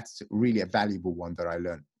think that's really a valuable one that I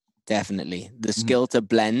learned. Definitely. The skill to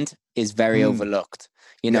blend is very overlooked.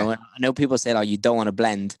 I know people say, you don't want to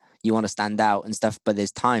blend, you want to stand out and stuff, but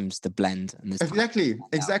there's times to blend. And Exactly.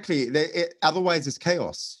 Otherwise, it's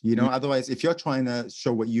chaos. Otherwise, if you're trying to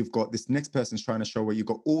show what you've got, this next person's trying to show what you've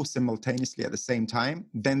got all simultaneously at the same time,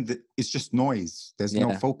 then it's just noise. There's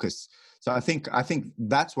no focus. So I think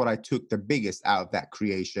that's what I took the biggest out of that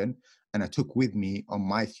creation, and I took with me on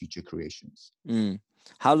my future creations.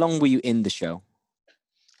 How long were you in the show?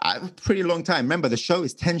 A pretty long time. Remember, the show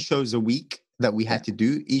is 10 shows a week that we had to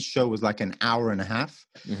do. Each show was like an hour and a half.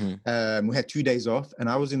 We had 2 days off, and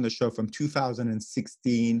I was in the show from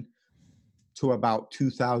 2016 to about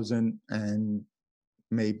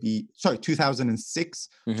 2006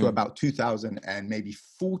 to about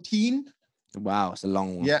 2014. Wow, it's a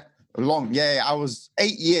long one. Yeah, long. Yeah, I was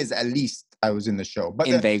 8 years at least. I was in the show, but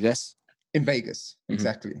Vegas. In Vegas,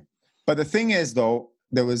 exactly. But the thing is, though,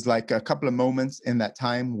 there was like a couple of moments in that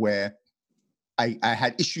time where I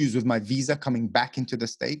had issues with my visa coming back into the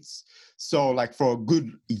States. So like for a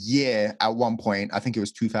good year at one point, I think it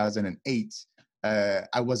was 2008,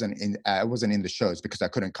 I wasn't in the shows because I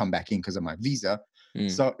couldn't come back in because of my visa.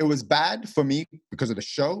 So it was bad for me because of the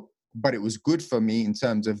show, but it was good for me in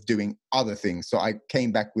terms of doing other things. So I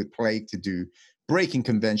came back with Plague to do breaking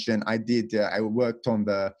convention. I worked on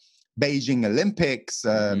the Beijing Olympics.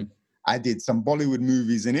 I did some Bollywood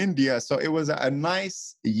movies in India. So it was a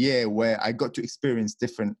nice year where I got to experience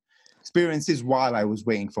different experiences while I was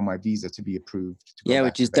waiting for my visa to be approved to go Yeah, back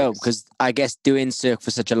which to is dope Vegas. because I guess doing Cirque for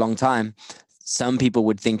such a long time, some people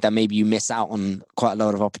would think that maybe you miss out on quite a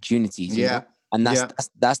lot of opportunities, you know? Yeah. And that's, Yeah.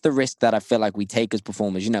 that's the risk that I feel like we take as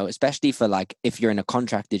performers, you know, especially for like if you're in a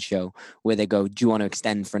contracted show where they go, "Do you want to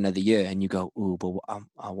extend for another year?" And you go, "Ooh, but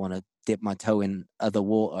I want to dip my toe in other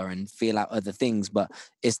water and feel out other things," but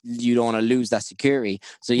it's you don't want to lose that security.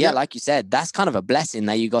 So yeah, Yeah. like you said, that's kind of a blessing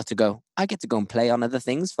that you got to go. I get to go and play on other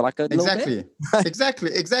things for like a little bit.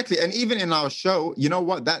 Exactly. Exactly. And even in our show, you know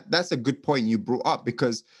what? That's a good point you brought up,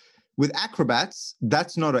 because with acrobats,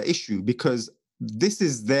 that's not an issue because this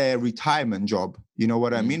is their retirement job. You know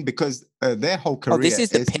what I mean? Because their whole Oh, this career is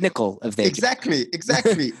the is pinnacle of their job.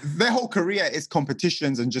 exactly. Their whole career is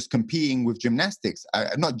competitions and just competing with gymnastics.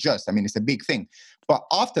 Not just, I mean, it's a big thing. But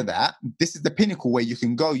after that, this is the pinnacle where you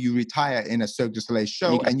can go, you retire in a Cirque du Soleil And you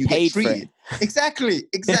show get and you get paid for it. treated.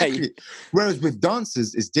 Exactly. Whereas with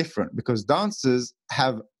dancers, it's different because dancers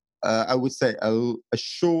have, I would say, a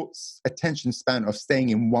short attention span of staying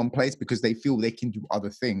in one place because they feel they can do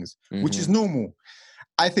other things, which is normal.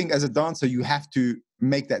 I think as a dancer, you have to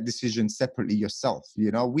make that decision separately yourself.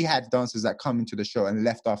 You know, we had dancers that come into the show and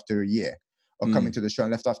left after a year, or come into the show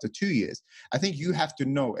and left after 2 years. I think you have to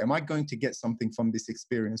know, am I going to get something from this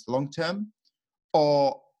experience long term,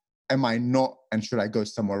 or am I not? And should I go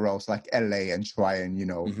somewhere else like LA and try and,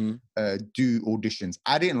 do auditions?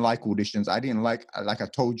 I didn't like auditions. I didn't like I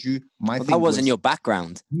told you, my Well, that thing wasn't was, your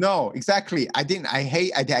background. no, exactly. I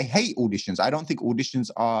hate auditions. I don't think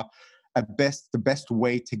auditions are the best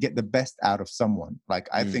way to get the best out of someone. Like,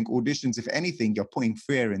 I think auditions, if anything, you're putting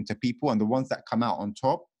fear into people, and the ones that come out on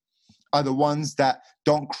top are the ones that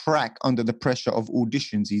don't crack under the pressure of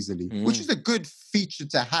auditions easily, which is a good feature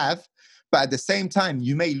to have. But at the same time,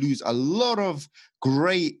 you may lose a lot of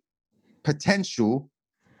great potential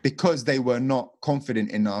because they were not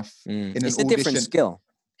confident enough in an It's a different audition. skill.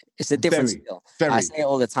 It's a different Very, skill. I very, say it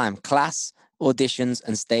all the time. Class, auditions,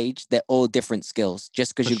 and stage, they're all different skills.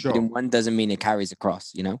 Just because for you're good in sure. one doesn't mean it carries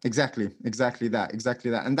across, you know? Exactly that.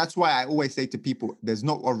 And that's why I always say to people, there's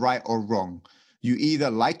not a right or wrong. You either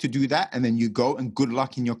like to do that and then you go, and good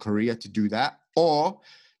luck in your career to do that, or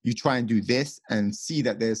you try and do this and see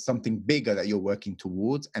that there's something bigger that you're working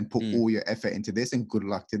towards and put all your effort into this, and good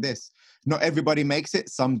luck to this. Not everybody makes it.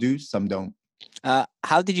 Some do, some don't.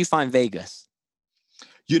 How did you find Vegas?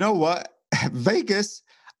 You know what? Vegas,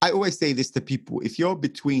 I always say this to people. If you're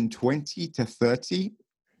between 20 to 30,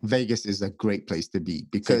 Vegas is a great place to be It's a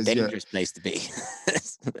because you're dangerous place to be.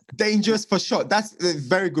 dangerous for sure. That's a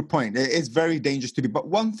very good point. It's very dangerous to be. But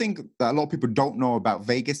one thing that a lot of people don't know about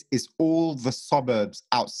Vegas is all the suburbs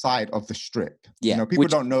outside of the strip. Yeah, People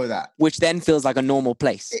don't know that. which then feels like a normal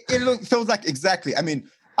place. It feels like, exactly. I mean,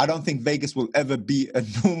 I don't think Vegas will ever be a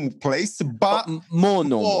normal place, but More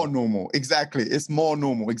normal. more normal. Exactly. It's more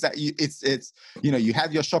normal. Exactly. It's you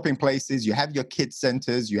have your shopping places, you have your kids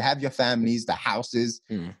centers, you have your families, the houses.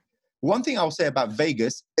 One thing I'll say about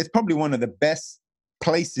Vegas, it's probably one of the best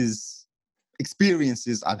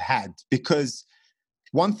experiences I've had, because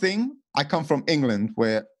one thing, I come from England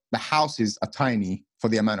where the houses are tiny for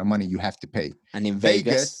the amount of money you have to pay. And in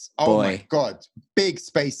Vegas, oh boy. my God, big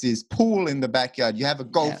spaces, pool in the backyard, you have a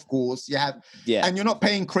golf course, and you're not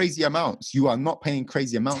paying crazy amounts. You are not paying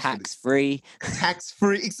crazy amounts. Tax-free.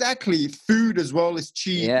 Tax-free, exactly. Food as well is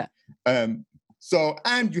cheap. Yeah. So,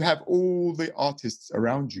 and you have all the artists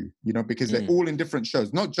around you, because they're all in different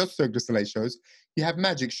shows, not just Cirque du Soleil shows. You have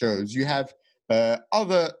magic shows, you have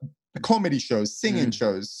other comedy shows, singing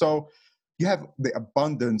shows. So you have the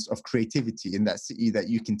abundance of creativity in that city that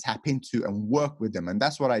you can tap into and work with them. And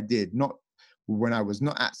that's what I did. Not when I was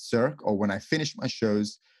not at Cirque, or when I finished my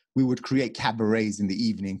shows, we would create cabarets in the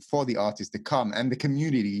evening for the artists to come and the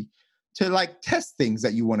community to like test things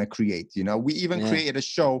that you want to create. We even created a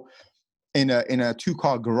show in a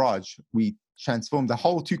 2-car garage. We transformed the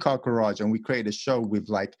whole 2-car garage and we created a show with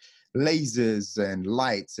like lasers and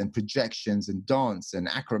lights and projections and dance and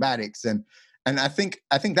acrobatics. And I think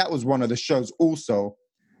that was one of the shows also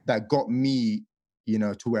that got me,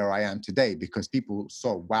 to where I am today, because people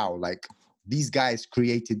saw, wow, like these guys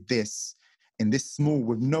created this in this small,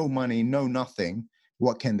 with no money, no nothing.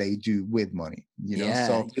 What can they do with money?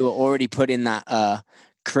 So you were already putting that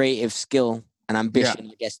creative skill and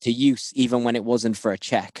ambition, I guess, to use, even when it wasn't for a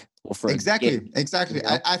check or for exactly. a gig, Exactly.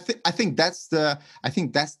 I think that's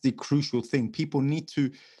the crucial thing. People need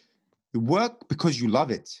to work because you love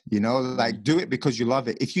it. Like do it because you love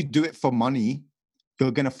it. If you do it for money,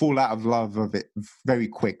 you're going to fall out of love of it very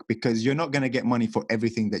quick, because you're not going to get money for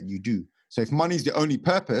everything that you do. So if money's the only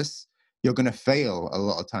purpose, you're going to fail a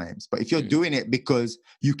lot of times. But if you're doing it because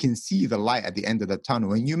you can see the light at the end of the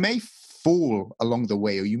tunnel, and you may fall along the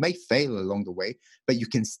way or you may fail along the way, but you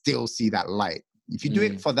can still see that light. If you do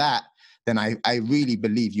it for that, then I really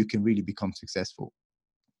believe you can really become successful.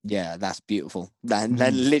 Yeah, that's beautiful. That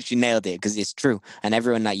literally nailed it, because it's true. And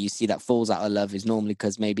everyone that you see that falls out of love is normally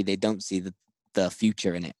because maybe they don't see the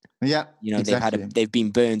future in it. Yeah, You know, exactly. they've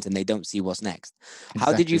been burned and they don't see what's next.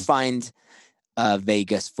 How did you Exactly. find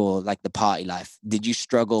Vegas for like the party life? Did you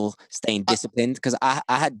struggle staying disciplined? Because I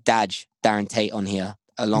had Darren Tate on here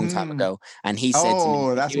a long time ago, and he said to me, Oh,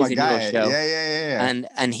 because that's he was my in your guy. show, Yeah.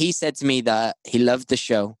 and he said to me that he loved the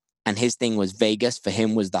show, and his thing was Vegas for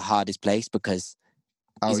him was the hardest place because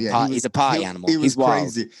Oh yeah, he's a party animal. he was He's wild.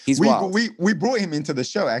 crazy. He's wild. We brought him into the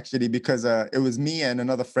show actually because it was me and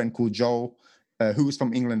another friend called Joel, who was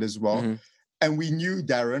from England as well, and we knew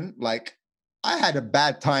Darren. Like, I had a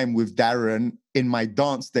bad time with Darren in my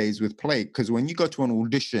dance days with Play, because when you go to an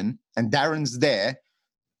audition and Darren's there,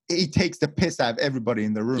 he takes the piss out of everybody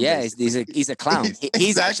in the room. Yeah, Basically. he's a clown.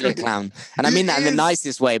 He's actually a clown, and I He mean that in the is.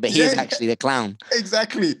 nicest way. But he is actually the clown.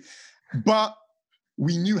 Exactly. But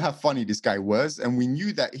we knew how funny this guy was, and we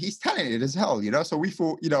knew that he's talented as hell, you know? So we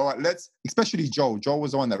thought, you know what, especially Joel. Joel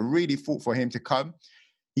was the one that really fought for him to come.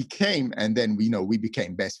 He came, and then we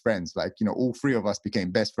became best friends. Like, all three of us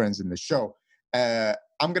became best friends in the show.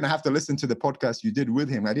 I'm going to have to listen to the podcast you did with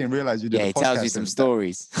him. I didn't realize you did a podcast. He tells you some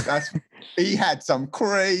stories. He had some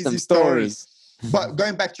crazy some stories. But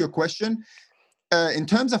going back to your question, in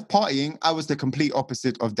terms of partying, I was the complete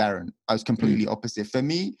opposite of Darren. I was completely opposite. For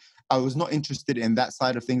me, I was not interested in that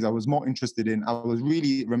side of things. I was more interested in, I was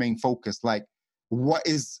really remain focused. Like,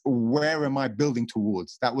 where am I building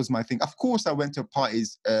towards? That was my thing. Of course, I went to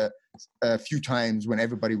parties a few times when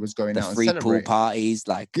everybody was going out and celebrating. Free pool parties,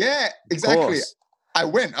 like. Yeah, exactly. I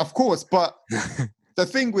went, of course. But the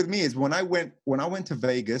thing with me is when I went to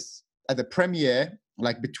Vegas at the premiere,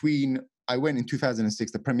 like I went in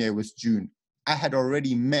 2006, the premiere was June. I had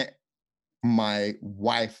already met my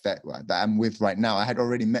wife that I'm with right now. I had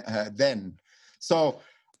already met her then. So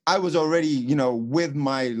I was already, with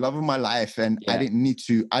my love of my life, and I didn't need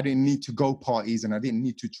to go parties, and I didn't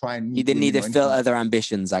need to try and meet. You didn't need to fill other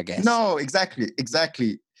ambitions, I guess. No, exactly.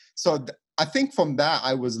 So I think from that,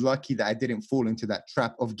 I was lucky that I didn't fall into that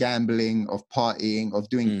trap of gambling, of partying, of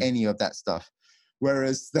doing any of that stuff.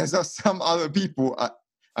 Whereas there's some other people,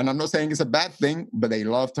 and I'm not saying it's a bad thing, but they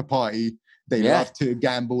love to party. They love to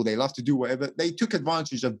gamble. They love to do whatever. They took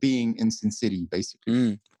advantage of being in Sin City,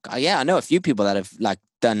 basically. Yeah, I know a few people that have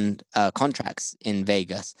done contracts in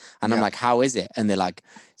Vegas, and I'm like, "How is it?" And they're like,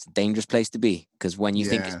 "It's a dangerous place to be because when you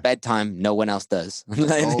think it's bedtime, no one else does."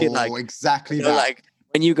 Exactly that. Like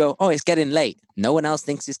when you go, "Oh, it's getting late," no one else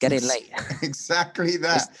thinks it's getting late. Exactly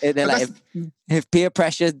that. They're like, if peer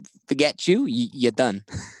pressure forgets you, you're done.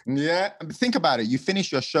 Yeah, think about it. You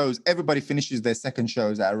finish your shows. Everybody finishes their second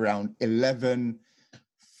shows at around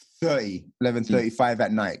 11:35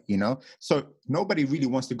 at night, So nobody really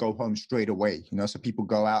wants to go home straight away, So people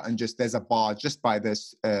go out and there's a bar just by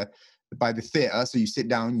this, by the theater. So you sit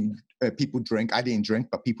down, people drink. I didn't drink,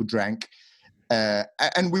 but people drank.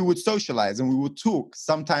 And we would socialize and we would talk.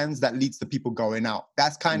 Sometimes that leads to people going out.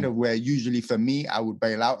 That's kind of where usually for me, I would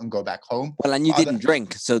bail out and go back home. Well, and you didn't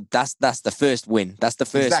drink. So that's the first win. That's the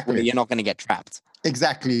first win. You're not going to get trapped.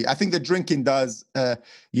 Exactly. I think the drinking does,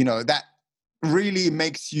 that really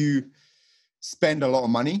makes you spend a lot of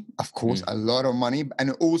money, of course, a lot of money.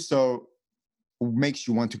 And it also makes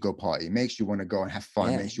you want to go party, makes you want to go and have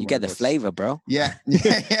fun. Yeah, you get the flavor, bro. Yeah. You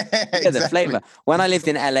get the flavor. When I lived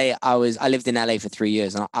in LA, I lived in LA for 3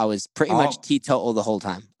 years, and I was pretty much teetotal the whole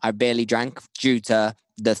time. I barely drank due to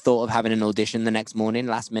the thought of having an audition the next morning,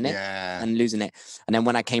 last minute, and losing it. And then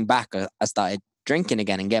when I came back, I started drinking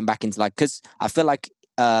again and getting back into because I feel like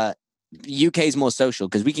UK is more social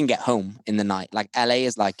because we can get home in the night. Like LA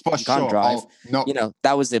is like, you can't drive. No.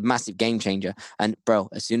 That was a massive game changer. And bro,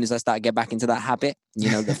 as soon as I start to get back into that habit,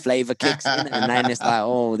 the flavor kicks in, and then it's like,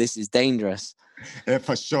 oh, this is dangerous. Yeah,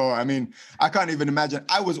 for sure. I mean, I can't even imagine.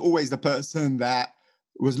 I was always the person that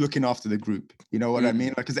was looking after the group. You know what I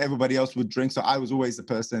mean? Because everybody else would drink. So I was always the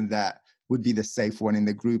person that would be the safe one in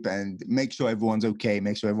the group and make sure everyone's okay,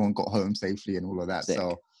 make sure everyone got home safely and all of that. Sick.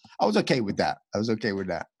 So I was okay with that.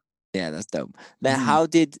 Yeah, that's dope. Then how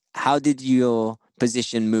did your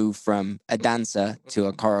position move from a dancer to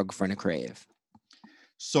a choreographer and a creative?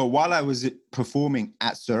 So while I was performing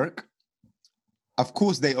at Cirque, of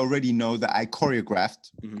course, they already know that I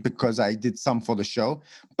choreographed because I did some for the show.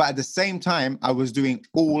 But at the same time, I was doing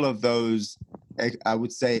all of those I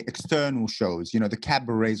would say, external shows, the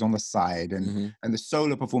cabarets on the side, and the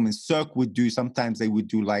solo performance. Cirque would do, sometimes they would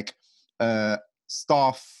do like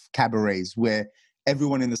staff cabarets where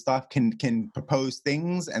everyone in the staff can propose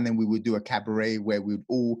things, and then we would do a cabaret where we would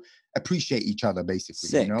all appreciate each other, basically,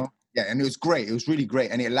 Sick. Yeah, and it was great. It was really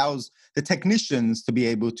great, and it allows the technicians to be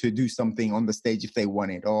able to do something on the stage if they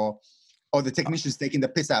want it, or the technicians taking the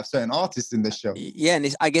piss out of certain artists in the show. Yeah,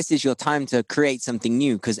 and I guess it's your time to create something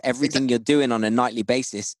new, because everything you're doing on a nightly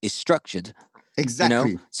basis is structured.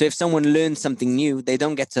 Exactly. So if someone learns something new, they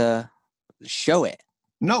don't get to show it.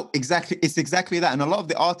 No, exactly. It's exactly that. And a lot of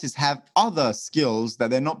the artists have other skills that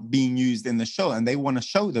they're not being used in the show, and they want to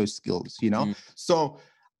show those skills, So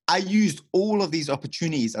I used all of these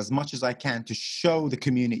opportunities as much as I can to show the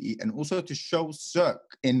community, and also to show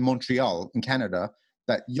Cirque in Montreal, in Canada,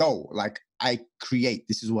 that, like, I create,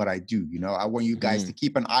 this is what I do, I want you guys to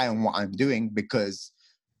keep an eye on what I'm doing, because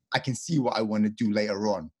I can see what I want to do later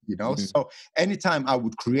on, So anytime I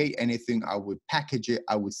would create anything, I would package it,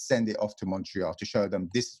 I would send it off to Montreal to show them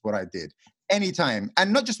this is what I did. Anytime.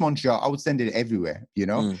 And not just Montreal, I would send it everywhere,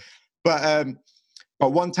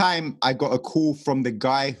 But one time I got a call from the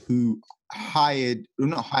guy who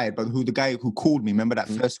the guy who called me. Remember that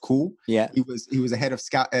first call? Yeah. He was a head of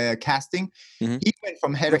casting. He went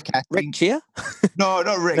from head of casting. Rick Chia? No,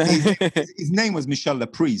 not Rick. His name was Michel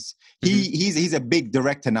Laprise. He's a big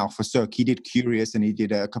director now for Cirque. He did Curious, and he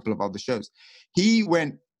did a couple of other shows. He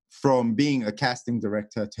went from being a casting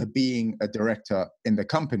director to being a director in the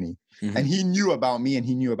company. And he knew about me, and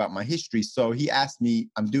he knew about my history. So he asked me,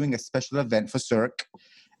 I'm doing a special event for Cirque.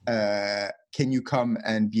 Can you come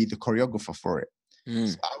and be the choreographer for it?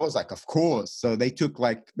 So I was like, of course. So they took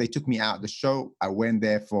me out of the show. I went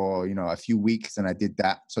there for, a few weeks, and I did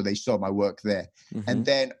that. So they saw my work there. And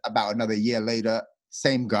then about another year later,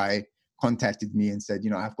 same guy contacted me and said,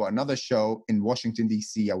 I've got another show in Washington,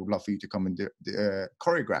 D.C. I would love for you to come and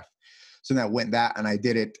choreograph. So then I went that, and I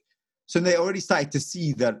did it. So they already started to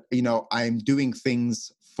see that, I'm doing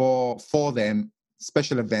things for them,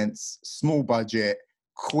 special events, small budget,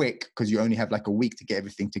 quick, because you only have like a week to get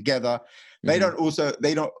everything together. They don't also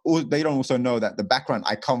know that the background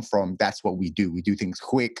I come from, that's what we do. We do things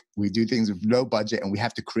quick, we do things with low budget, and we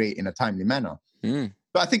have to create in a timely manner.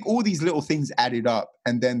 But I think all these little things added up.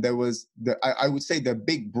 And then there was I would say the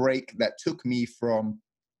big break that took me from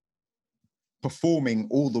performing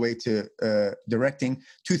all the way to directing.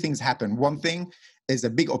 Two things happened. One thing is, a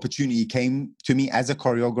big opportunity came to me as a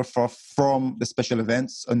choreographer from the special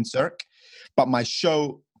events on Cirque, but my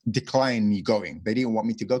show declined me going. They didn't want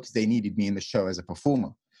me to go because they needed me in the show as a performer.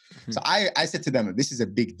 So I said to them, this is a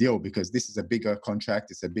big deal, because this is a bigger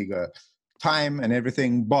contract, it's a bigger time and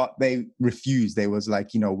everything, but they refused. They was like,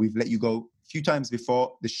 we've let you go a few times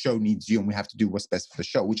before, the show needs you, and we have to do what's best for the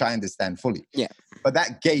show, which I understand fully. Yeah. But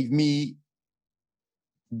that gave me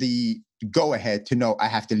the go ahead to know I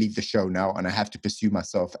have to leave the show now, and I have to pursue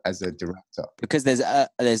myself as a director. Because there's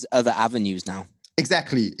other avenues now.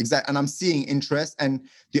 Exactly. And I'm seeing interest, and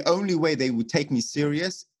the only way they would take me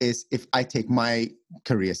serious is if I take my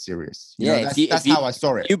career serious. That's how I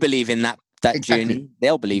saw it. You believe in that journey,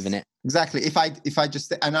 they'll believe in it. Exactly. If I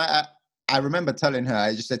just, and I remember telling her,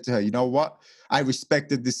 I just said to her, you know what? I respect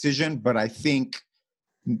the decision, but I think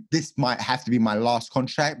this might have to be my last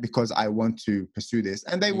contract, because I want to pursue this.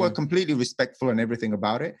 And they were completely respectful and everything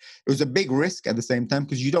about it. It was a big risk at the same time,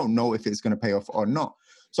 because you don't know if it's going to pay off or not.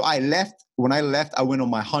 So I left. When I left, I went on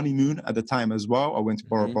my honeymoon at the time as well. I went to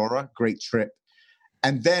Bora Bora, great trip.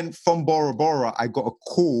 And then from Bora Bora, I got a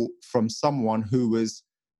call from someone who was,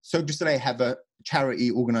 Cirque du Soleil have a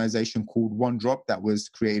charity organization called One Drop that was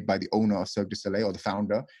created by the owner of Cirque du Soleil, or the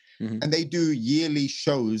founder. And they do yearly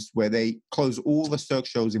shows where they close all the Cirque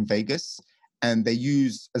shows in Vegas, and they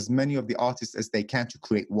use as many of the artists as they can to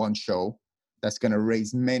create one show that's going to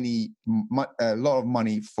raise a lot of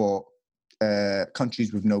money for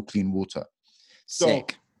countries with no clean water.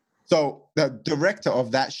 Sick. So the director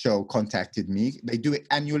of that show contacted me. They do it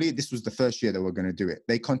annually. This was the first year they were going to do it.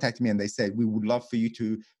 They contacted me and they said, we would love for you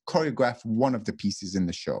to choreograph one of the pieces in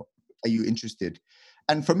the show. Are you interested?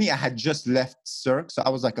 And for me, I had just left Cirque. So I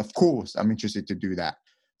was like, of course, I'm interested to do that.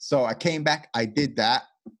 So I came back. I did that.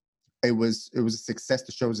 It was a success.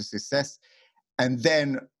 The show was a success. And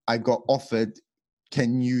then I got offered,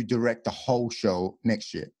 can you direct the whole show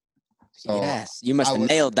next year? So yes, you must have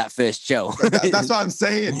nailed that first show. That's what I'm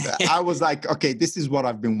saying. I was like, okay, this is what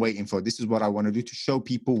I've been waiting for. This is what I want to do, to show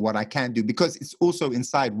people what I can do, because it's also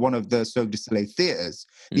inside one of the Cirque du Soleil theaters.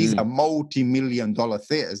 These are multi-million-dollar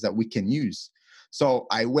theaters that we can use. So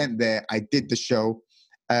I went there, I did the show,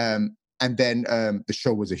 and then the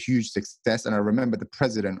show was a huge success. And I remember the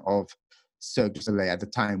president of Cirque du Soleil at the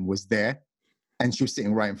time was there, and she was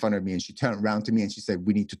sitting right in front of me, and she turned around to me and she said,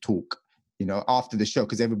 "We need to talk." After the show,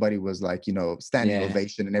 because everybody was like, standing Yeah.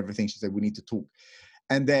 ovation and everything. She said, "We need to talk."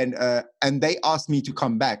 And then, and they asked me to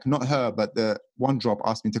come back, not her, but the One Drop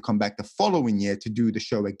asked me to come back the following year to do the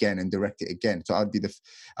show again and direct it again. So I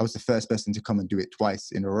was the first person to come and do it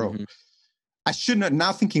twice in a row. Mm-hmm. I shouldn't have,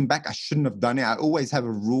 now thinking back, I shouldn't have done it. I always have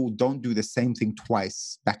a rule: don't do the same thing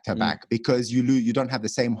twice back to back, because you don't have the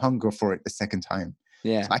same hunger for it the second time.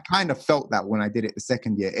 Yeah. So I kind of felt that when I did it the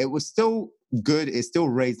second year. It was still good. It still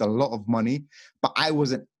raised a lot of money, but I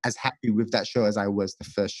wasn't as happy with that show as I was the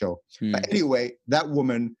first show. But anyway, that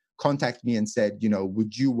woman contacted me and said,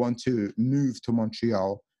 would you want to move to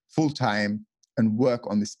Montreal full time and work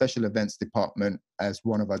on the special events department as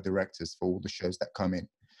one of our directors for all the shows that come in?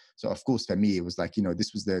 So of course, for me, it was like,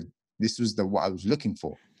 this was the what I was looking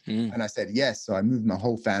for. And I said yes. So I moved my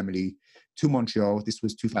whole family to Montreal. This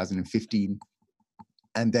was 2015.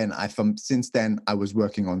 And then since then, I was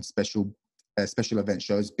working on special event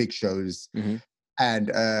shows, big shows. And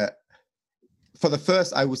for the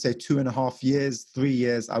first, I would say 2.5 years, 3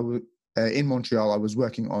 years, in Montreal, I was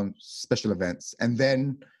working on special events. And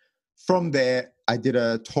then from there, I did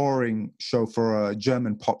a touring show for a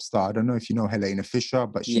German pop star. I don't know if you know Helene Fischer,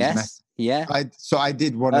 but she's massive. Yeah. So I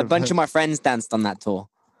did a bunch of my friends danced on that tour.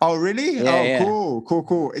 Oh, really? Yeah,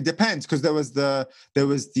 Cool. It depends, because there was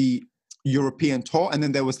the European tour, and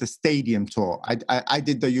then there was the stadium tour. I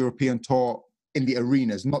did the European tour in the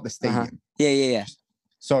arenas, not the stadium. Yeah.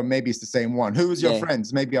 So maybe it's the same one. Who was your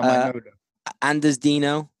friends? Maybe I might know them. Anders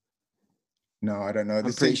Dino. No, I don't know.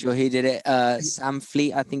 I'm pretty sure he did it. Sam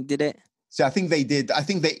Fleet, I think, did it. So I think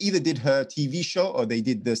they either did her TV show or they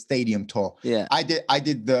did the stadium tour. Yeah. I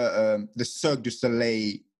did the Cirque du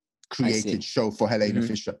Soleil created show for Helene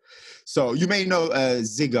Fischer. So you may know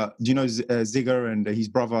Zigger. Do you know Zigger and his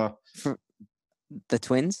brother? The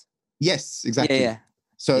twins? Yes, exactly. Yeah.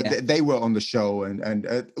 So they were on the show,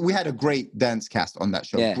 and we had a great dance cast on that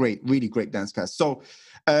show. Yeah. Really great dance cast. So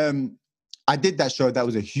I did that show. That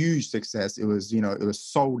was a huge success. It was, it was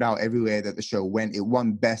sold out everywhere that the show went. It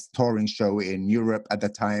won best touring show in Europe at the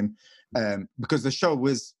time, because the show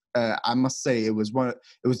was, I must say, it was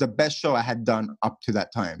the best show I had done up to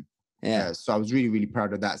that time. Yeah. So I was really, really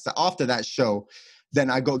proud of that. So after that show, then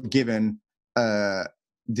I got given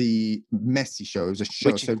the Messi show. It was a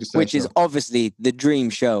show, which is obviously the dream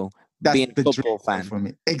show. That's being the a football fan for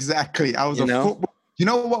me. Exactly. I was football. You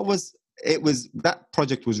know what was? It was, that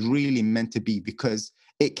project was really meant to be, because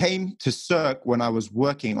it came to Cirque when I was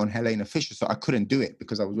working on Helene Fischer, so I couldn't do it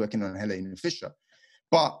because I was working on Helene Fischer.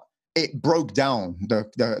 But it broke down.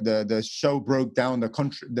 The show broke down.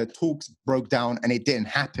 The talks broke down, and it didn't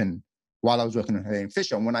happen while I was working on Helene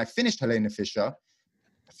Fischer. And when I finished Helene Fischer,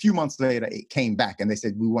 a few months later, it came back, and they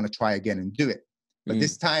said, we want to try again and do it. But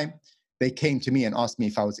this time, they came to me and asked me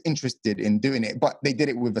if I was interested in doing it, but they did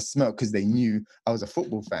it with a smirk because they knew I was a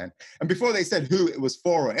football fan. And before they said who it was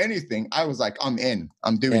for or anything, I was like, I'm in.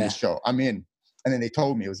 I'm doing the show. I'm in. And then they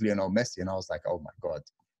told me it was Lionel Messi, and I was like, oh my God,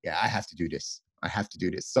 yeah, I have to do this. I have to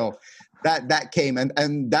do this. So that came,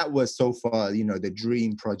 and that was so far, the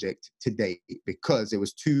dream project to date, because it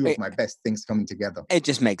was two of my best things coming together. It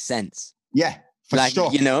just makes sense. Yeah. For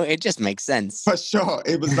sure. It just makes sense. For sure.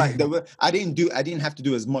 It was like I didn't have to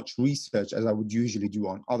do as much research as I would usually do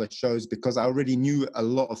on other shows, because I already knew a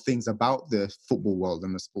lot of things about the football world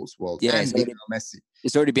and the sports world. Yeah, and Messi.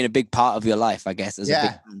 It's already been a big part of your life, I guess, as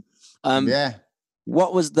a big fan.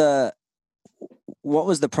 What was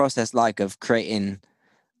the process like of creating,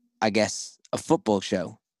 I guess, a football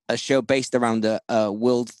show? A show based around a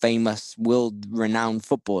world-famous, world-renowned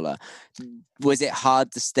footballer. Was it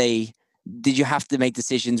hard to stay? Did you have to make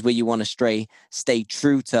decisions where you want to stay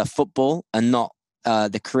true to football and not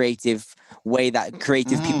the creative way that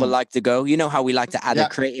creative people like to go? You know how we like to add a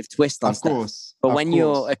creative twist on stuff. Course. But when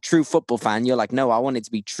you're a true football fan, you're like, no, I want it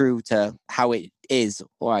to be true to how it is,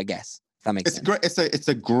 or I guess. That makes sense. It's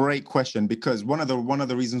a great question, because one of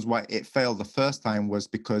the reasons why it failed the first time was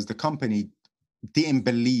because the company didn't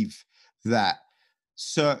believe that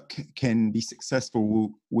Cirque can be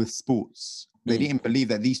successful with sports. They didn't believe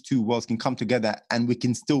that these two worlds can come together and we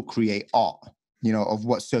can still create art, of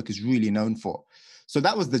what Cirque is really known for. So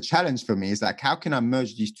that was the challenge for me, is like, how can I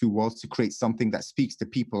merge these two worlds to create something that speaks to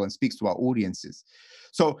people and speaks to our audiences?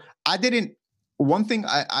 So one thing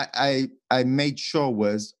I made sure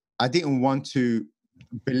was I didn't want to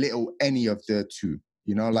belittle any of the two.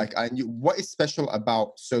 Like, I knew what is special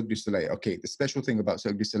about Cirque du Soleil. Okay, the special thing about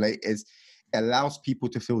Cirque du Soleil is allows people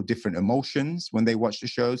to feel different emotions when they watch the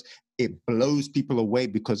shows. It blows people away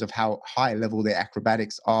because of how high level their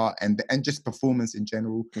acrobatics are, and just performance in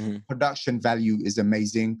general. Mm-hmm. Production value is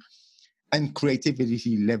amazing, and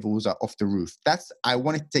creativity levels are off the roof. I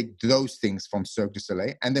want to take those things from Cirque du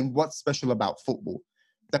Soleil. And then what's special about football?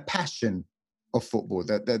 The passion of football,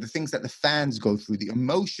 the things that the fans go through, the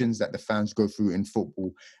emotions that the fans go through in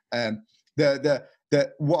football. The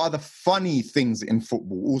what are the funny things in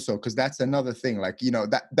football also, because that's another thing, like, you know,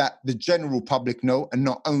 that the general public know, and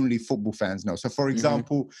not only football fans know. So for Mm-hmm.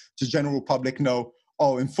 example, the general public know,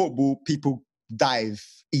 oh, in football people dive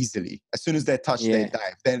easily. As soon as they're touched, they Yeah.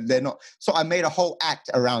 dive. They're not. So I made a whole act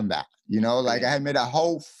around that. You know, like, I Brilliant. had made a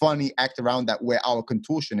whole funny act around that, where our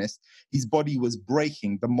contortionist, his body was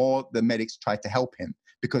breaking the more the medics tried to help him,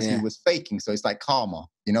 because he Yeah. was faking. So it's like karma.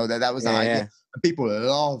 You know, that was the Yeah. idea. Yeah. And people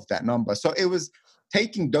loved that number. So it was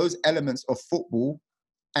taking those elements of football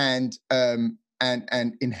and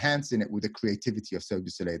enhancing it with the creativity of Cirque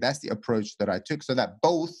du Soleil. That's the approach that I took, so that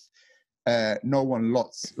both no one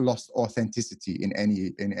lost authenticity in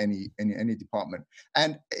any department.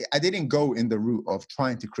 And I didn't go in the route of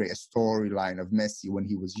trying to create a storyline of Messi when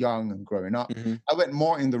he was young and growing up. Mm-hmm. I went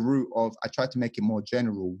more in the route of, I tried to make it more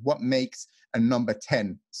general. What makes a number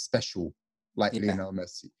 10 special, like Yeah. Lionel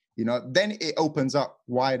Messi? You know, then it opens up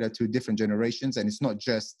wider to different generations, and it's not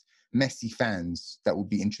just Messi fans that will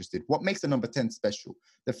be interested. What makes the number 10 special?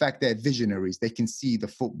 The fact they're visionaries, they can see the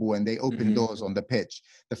football and they open Mm-hmm. doors on the pitch.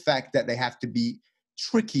 The fact that they have to be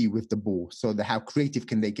tricky with the ball, so how creative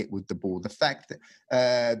can they get with the ball? The fact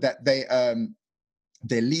that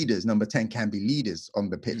they're leaders, number 10 can be leaders on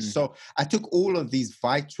the pitch. Mm. So I took all of these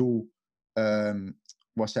vital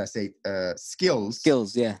what should I say,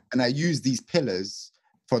 skills, Yeah. and I used these pillars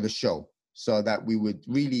for the show, so that we would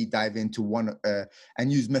really dive into one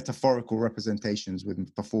and use metaphorical representations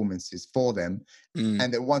with performances for them. Mm.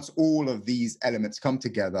 And then once all of these elements come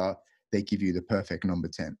together, they give you the perfect number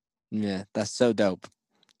 10. Yeah. That's so dope.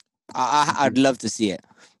 I'd love to see it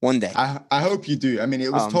one day. I hope you do. I mean,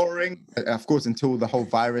 it was Um. touring, of course, until the whole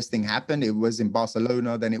virus thing happened. It was in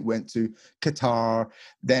Barcelona, then it went to Qatar,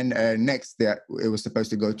 then next it was supposed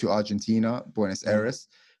to go to Argentina, Buenos Mm. Aires,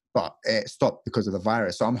 but it stopped because of the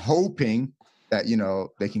virus. So I'm hoping that, you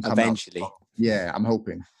know, they can come Eventually. out. Yeah, I'm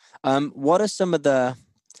hoping. What are some of the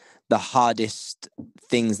hardest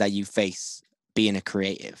things that you face being a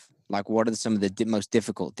creative? Like, what are some of the most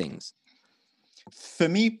difficult things? For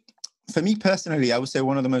me personally, I would say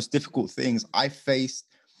one of the most difficult things I faced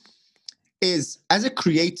is, as a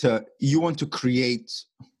creator, you want to create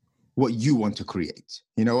what you want to create.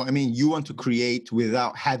 You know what I mean? You want to create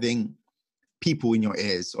without having people in your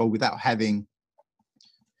ears, or without having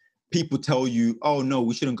people tell you, oh no,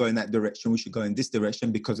 we shouldn't go in that direction, we should go in this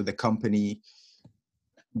direction, because of the company,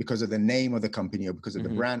 because of the name of the company, or because of the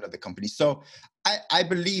brand of the company. So I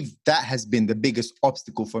believe that has been the biggest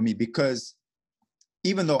obstacle for me, because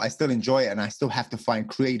even though I still enjoy it and I still have to find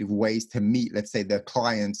creative ways to meet, let's say, the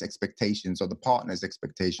client's expectations or the partner's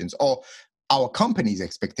expectations or our company's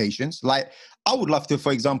expectations. Like, I would love to,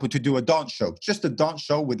 for example, to do a dance show, just a dance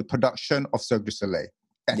show with the production of Cirque du Soleil.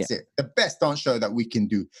 That's it. The best dance show that we can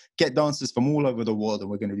do. Get dancers from all over the world and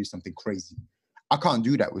we're going to do something crazy. I can't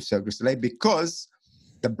do that with Cirque du Soleil, because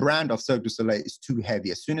the brand of Cirque du Soleil is too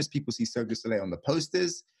heavy. As soon as people see Cirque du Soleil on the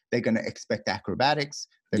posters, they're going to expect acrobatics.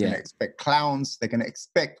 They're going to expect clowns. They're going to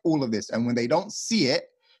expect all of this. And when they don't see it,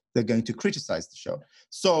 they're going to criticize the show.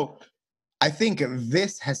 So I think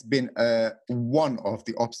this has been one of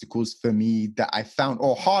the obstacles for me that I found,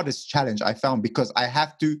 or hardest challenge I found, because I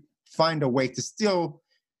have to find a way to still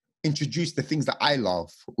introduce the things that I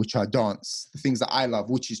love, which are dance, the things that I love,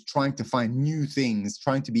 which is trying to find new things,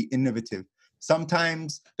 trying to be innovative.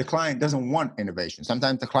 Sometimes the client doesn't want innovation.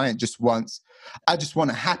 Sometimes the client just wants, I just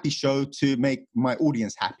want a happy show to make my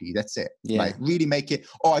audience happy. That's it. Like, really make it,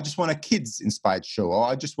 or I just want a kids inspired show, or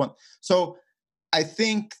I just want. So I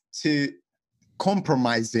think to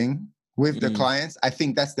compromising with the clients, I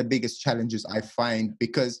think that's the biggest challenges I find,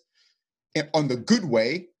 because on the good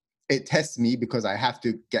way, it tests me, because I have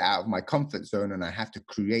to get out of my comfort zone and I have to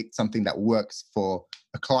create something that works for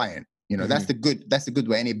a client. You know, that's the good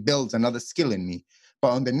way, and it builds another skill in me. But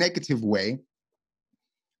on the negative way,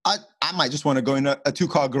 I might just want to go in a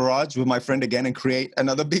 2-car garage with my friend again and create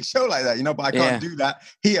another big show like that, you know, but I can't do that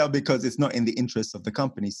here because it's not in the interest of the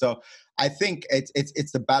company. So I think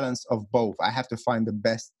it's the balance of both. I have to find the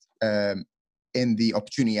best in the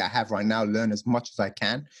opportunity I have right now, learn as much as I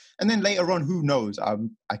can. And then later on, who knows,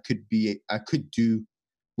 I could do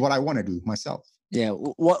what I want to do myself. Yeah.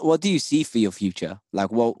 What do you see for your future? Like,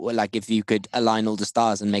 like if you could align all the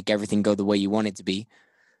stars and make everything go the way you want it to be,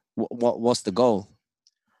 What's the goal?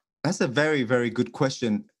 That's a very, very good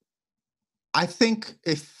question. I think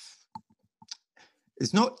if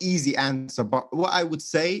it's not easy answer, but what I would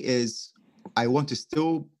say is I want to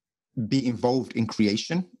still be involved in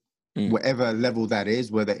creation, whatever level that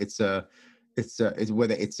is, whether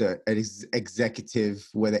whether it's an executive,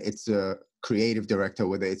 whether it's a creative director,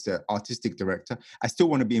 whether it's an artistic director. I still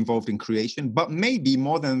want to be involved in creation, but maybe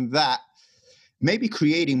more than that, maybe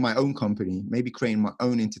creating my own company, maybe creating my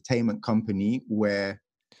own entertainment company where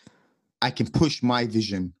I can push my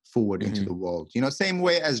vision forward into the world. You know, same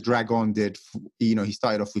way as Dragon did. You know, he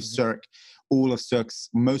started off with Cirque.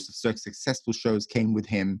 Most of Cirque's successful shows came with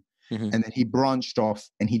him. And then he branched off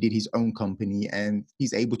and he did his own company, and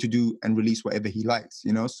he's able to do and release whatever he likes,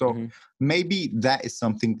 you know? So maybe that is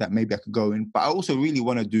something that maybe I could go in. But I also really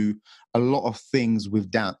want to do a lot of things with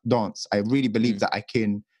dance. I really believe that I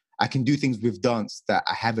can do things with dance that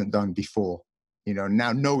I haven't done before. You know,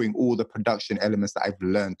 now knowing all the production elements that I've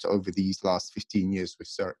learned over these last 15 years with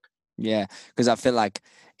Cirque. Yeah, because I feel like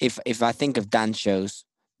if I think of dance shows,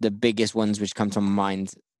 the biggest ones which come to my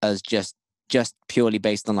mind as just purely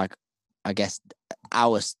based on, like, I guess,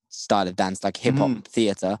 our style of dance, like hip hop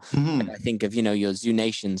theater. Like I think of, your Zoo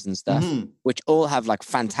Nations and stuff, which all have like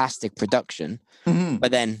fantastic production,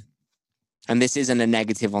 but then, and this isn't a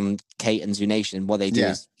negative on Kate and Zoo Nation, what they do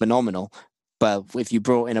is phenomenal. But if you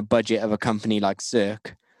brought in a budget of a company like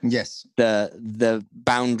Cirque, yes, the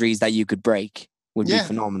boundaries that you could break would be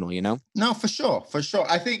phenomenal, you know? No, for sure.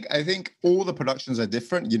 I think all the productions are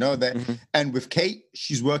different, you know, that and with Kate,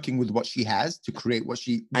 she's working with what she has to create what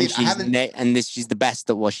she did. And she's the best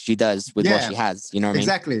at what she does with what she has, you know what I mean?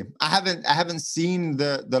 Exactly. I haven't seen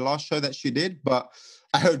the last show that she did, but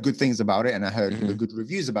I heard good things about it and I heard the good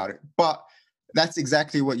reviews about it. But that's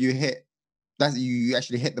exactly what you hit. You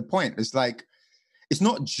actually hit the point. It's like, it's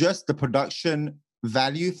not just the production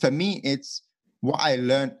value. For me, it's what I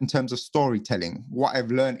learned in terms of storytelling, what I've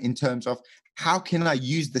learned in terms of how can I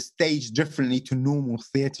use the stage differently to normal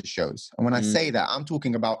theater shows. And when I say that, I'm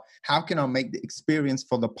talking about how can I make the experience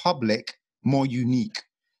for the public more unique?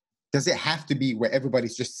 Does it have to be where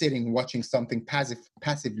everybody's just sitting watching something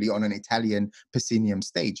passively on an Italian proscenium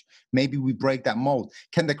stage? Maybe we break that mold.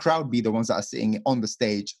 Can the crowd be the ones that are sitting on the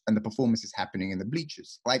stage and the performance is happening in the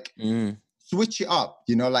bleachers? Like, switch it up,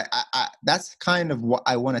 you know, like that's kind of what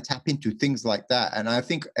I want to tap into, things like that. And I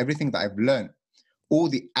think everything that I've learned, all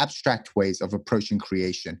the abstract ways of approaching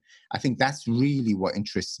creation, I think that's really what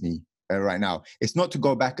interests me right now. It's not to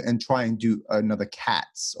go back and try and do another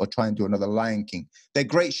Cats or try and do another Lion King. They're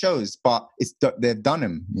great shows, but they've done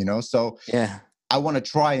them, you know? So I want to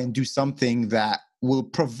try and do something that will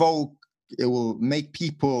provoke, it will make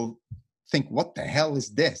people think, what the hell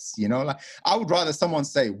is this? You know, like I would rather someone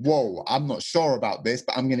say, whoa, I'm not sure about this,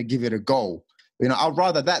 but I'm going to give it a go. You know, I'd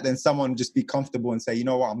rather that than someone just be comfortable and say, you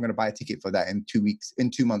know what, I'm going to buy a ticket for that in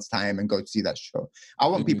 2 months time and go see that show. I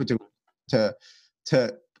want people to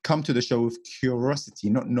come to the show with curiosity,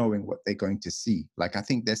 not knowing what they're going to see. Like, I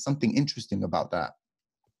think there's something interesting about that.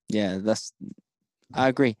 Yeah, I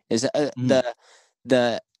agree. Is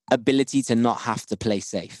the ability to not have to play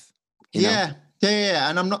safe. You know? Yeah.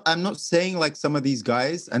 And I'm not saying like some of these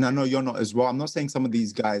guys, and I know you're not as well. I'm not saying some of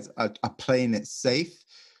these guys are playing it safe.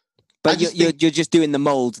 But you're just doing the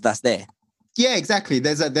mold that's there. Yeah, exactly.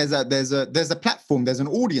 There's a platform, there's an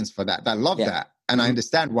audience for that love that. And I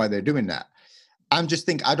understand why they're doing that. I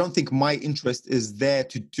don't think my interest is there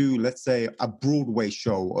to do, let's say, a Broadway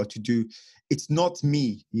show or to do, it's not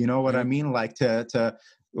me, you know what I mean? Like to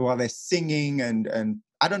while they're singing and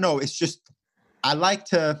I don't know, it's just,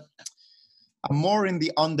 I'm more in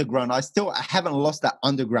the underground. I haven't lost that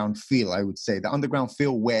underground feel, I would say. The underground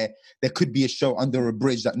feel where there could be a show under a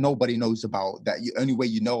bridge that nobody knows about, that the only way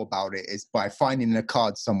you know about it is by finding a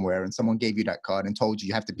card somewhere and someone gave you that card and told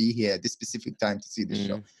you have to be here at this specific time to see the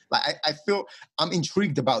show. Like I feel I'm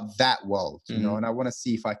intrigued about that world, you know, and I want to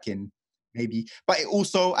see if I can maybe, but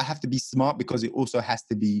I have to be smart because it also has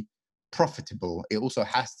to be profitable. It also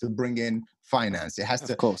has to bring in finance.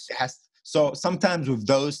 Of course. So sometimes with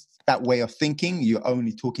that way of thinking, you're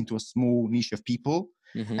only talking to a small niche of people,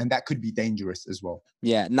 and that could be dangerous as well.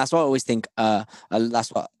 Yeah, and that's what I always think.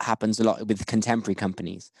 That's what happens a lot with contemporary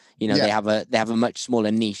companies. You know, they have a much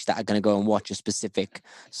smaller niche that are going to go and watch a specific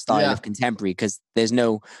style of contemporary because there's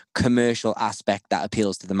no commercial aspect that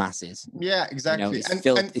appeals to the masses. Yeah, exactly. You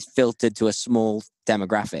know, it's filtered to a small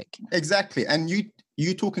demographic. Exactly, and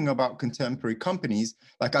you talking about contemporary companies,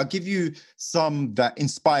 like I'll give you some that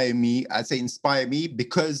inspire me. I'd say inspire me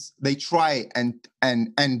because they try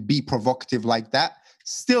and be provocative like that.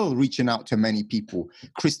 still reaching out to many people.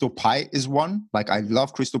 Crystal Pite is one. Like, I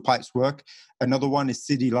love Crystal Pite's work. Another one is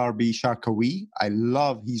Sidi Larbi Sharkawi. I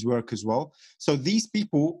love his work as well. So these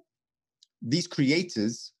people, these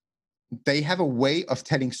creators, they have a way of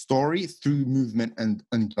telling story through movement and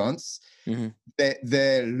dance. Mm-hmm.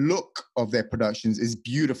 Their look of their productions is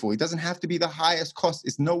beautiful. It doesn't have to be the highest cost.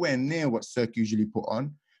 It's nowhere near what Cirque usually put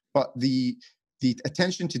on, but the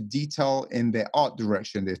attention to detail in their art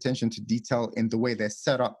direction, the attention to detail in the way they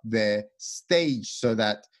set up their stage, so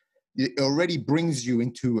that it already brings you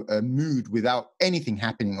into a mood without anything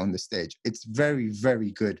happening on the stage. It's very,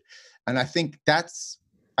 very good. And I think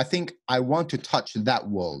I want to touch that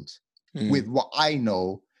world with what I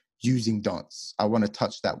know using dance. I want to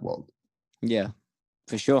touch that world. Yeah,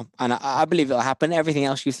 for sure. And I believe it'll happen. Everything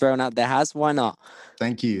else you've thrown out there has. Why not?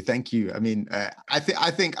 Thank you. I mean,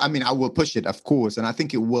 I mean, I will push it, of course, and I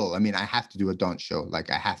think it will. I mean, I have to do a dance show. Like,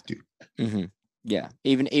 I have to. Mm-hmm. Yeah,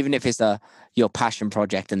 even if it's your passion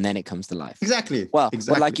project, and then it comes to life. Exactly. Well,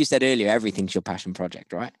 like you said earlier, everything's your passion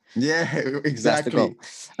project, right? Yeah, exactly.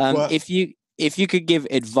 That's the goal. If you could give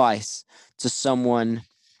advice to someone,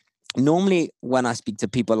 normally when I speak to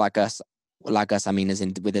people like us, I mean, as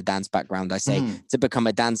in with a dance background, I say to become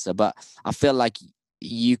a dancer, but I feel like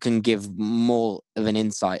you can give more of an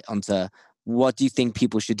insight onto what do you think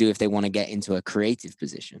people should do if they want to get into a creative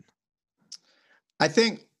position? I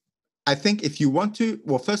think if you want to,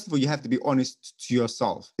 well, first of all, you have to be honest to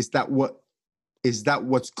yourself. Is that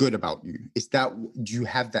what's good about you? Do you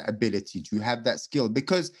have that ability? Do you have that skill?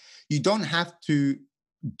 Because you don't have to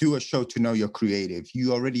do a show to know you're creative.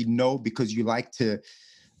 You already know, because you like to,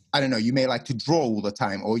 I don't know, you may like to draw all the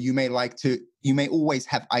time, or you may always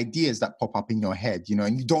have ideas that pop up in your head,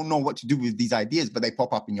 and you don't know what to do with these ideas, but they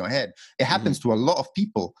pop up in your head. It happens to a lot of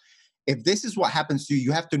people. If this is what happens to you,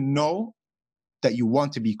 you have to know that you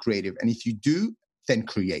want to be creative. And if you do, then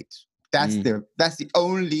create. That's the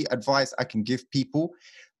only advice I can give people,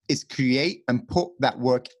 is create and put that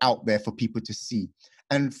work out there for people to see.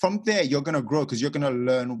 And from there, you're going to grow, because you're going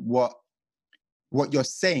to learn what you're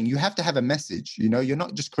saying. You have to have a message, you're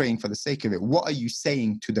not just creating for the sake of it. What are you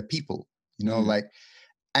saying to the people?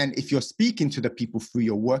 And if you're speaking to the people through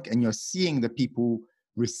your work, and you're seeing the people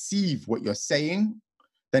receive what you're saying,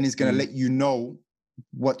 then it's going to let you know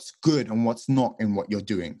what's good and what's not in what you're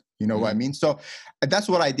doing. You know what I mean? So that's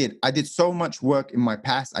what I did. I did so much work in my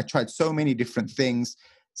past. I tried so many different things.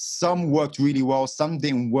 Some worked really well, some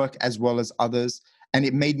didn't work as well as others. And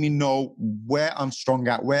it made me know where I'm strong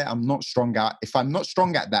at, where I'm not strong at. If I'm not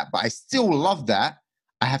strong at that, but I still love that,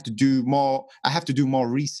 I have to do more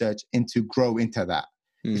research to grow into that.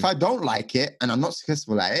 If I don't like it and I'm not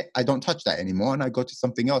successful at it, I don't touch that anymore, and I go to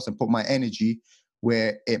something else and put my energy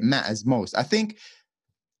where it matters most. I think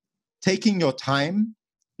taking your time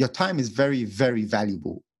is very, very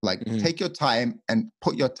valuable. Like, take your time and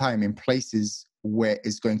put your time in places where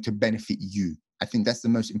it's going to benefit you. I think that's the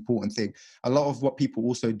most important thing. A lot of what people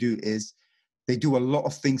also do is they do a lot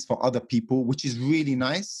of things for other people, which is really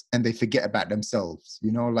nice, and they forget about themselves.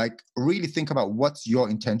 Like, really think about what's your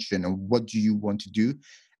intention and what do you want to do,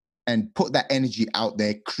 and put that energy out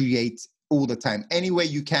there. Create all the time, any way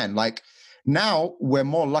you can. Like, now we're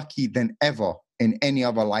more lucky than ever in any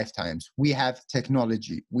other lifetimes. We have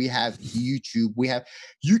technology, we have YouTube,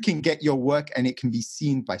 you can get your work and it can be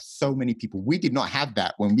seen by so many people. We did not have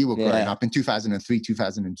that when we were growing up in 2003,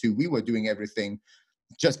 2002. We were doing everything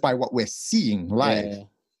just by what we're seeing live. Yeah.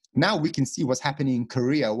 Now we can see what's happening in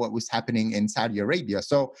Korea, what was happening in Saudi Arabia.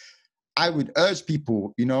 So I would urge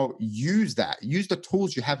people, use the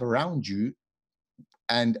tools you have around you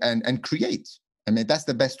and create. I mean, that's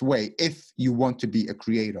the best way if you want to be a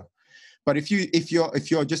creator. But if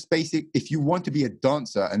you're just basic, if you want to be a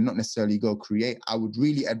dancer and not necessarily go create, I would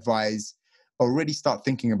really advise already start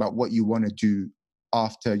thinking about what you want to do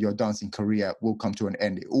after your dancing career will come to an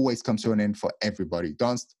end. It always comes to an end for everybody.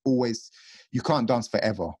 You can't dance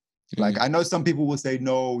forever. Like, I know some people will say,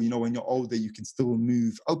 no, when you're older, you can still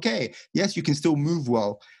move. Okay, yes, you can still move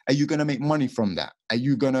well. Are you going to make money from that? Are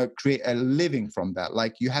you going to create a living from that?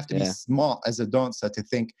 Like, you have to be smart as a dancer to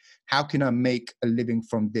think, how can I make a living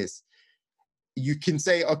from this? You can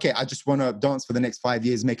say, okay, I just want to dance for the next 5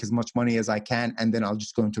 years, make as much money as I can, and then I'll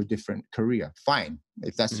just go into a different career. Fine.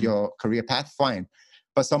 If that's your career path, fine.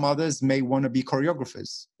 But some others may want to be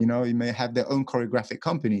choreographers. You may have their own choreographic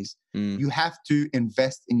companies. You have to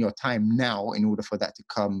invest in your time now in order for that to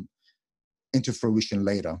come into fruition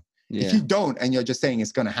later. Yeah. If you don't, and you're just saying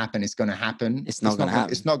it's going to happen, it's not going to happen. It's not going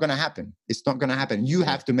to happen. You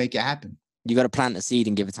have to make it happen. You got to plant a seed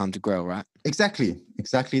and give it time to grow, right? Exactly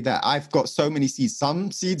that. I've got so many seeds.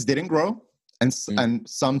 Some seeds didn't grow, and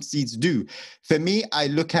some seeds do. For me, I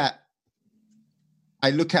look at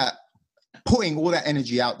putting all that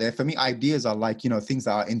energy out there. For me, ideas are like, things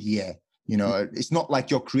that are in the air. It's not like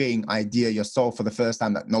you're creating idea yourself for the first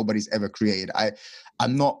time that nobody's ever created.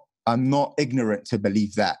 I'm not ignorant to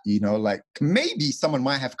believe that, like maybe someone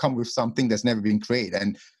might have come with something that's never been created,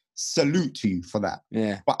 and salute to you for that.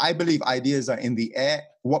 Yeah. But I believe ideas are in the air.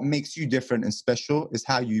 What makes you different and special is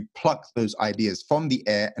how you pluck those ideas from the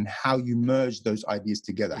air and how you merge those ideas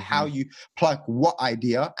together. How you pluck what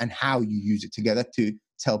idea and how you use it together to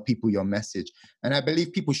tell people your message. And I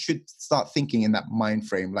believe people should start thinking in that mind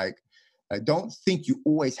frame. Like, I don't think you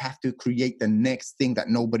always have to create the next thing that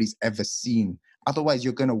nobody's ever seen. Otherwise,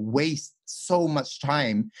 you're going to waste so much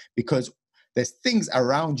time, because there's things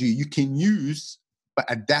around you can use, but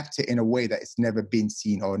adapt it in a way that it's never been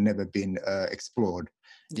seen or never been explored.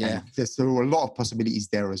 Yeah. And there's a lot of possibilities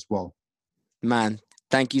there as well. Man,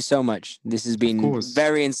 thank you so much. This has been course.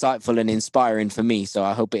 very insightful and inspiring for me, so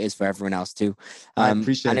I hope it is for everyone else too. I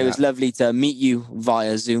appreciate and it was that. lovely to meet you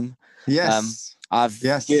via Zoom. Yes. I've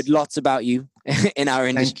Yes. heard lots about you in our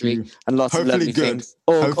industry you. and lots of Hopefully lovely good. things.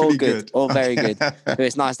 All Hopefully good. good. All very Okay. good. So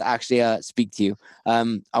it's nice to actually speak to you.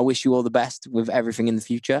 I wish you all the best with everything in the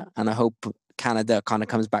future, and I hope Canada kind of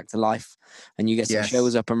comes back to life and you get some Yes.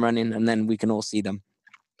 shows up and running, and then we can all see them.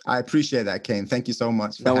 I appreciate that, Kane. Thank you so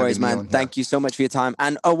much for No worries, having me man. on here. Thank you so much for your time.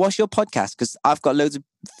 And what's your podcast? Because I've got loads of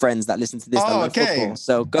friends that listen to this that love football.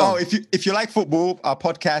 So go. Oh, if you like football, our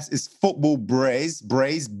podcast is Football Braze,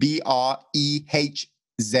 BREHZ,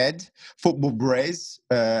 Football Braze.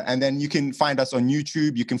 And then you can find us on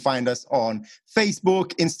YouTube. You can find us on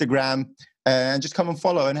Facebook, Instagram, and just come and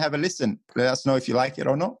follow and have a listen. Let us know if you like it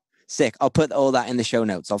or not. Sick. I'll put all that in the show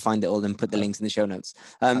notes. I'll find it all and put the links in the show notes.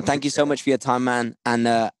 Thank you so much for your time, man. And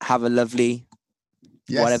have a lovely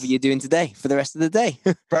whatever you're doing today for the rest of the day.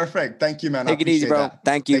 Perfect. Thank you, man. Take it easy, bro. That.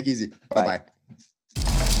 Thank you. Take it easy. Bye-bye.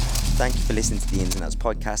 Thank you for listening to the Ins and Outs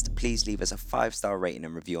podcast. Please leave us a 5-star rating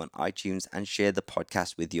and review on iTunes and share the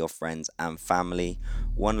podcast with your friends and family.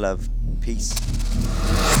 One love. Peace.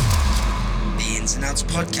 The Ins and Outs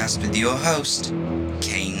podcast with your host,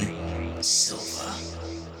 Kane Silver.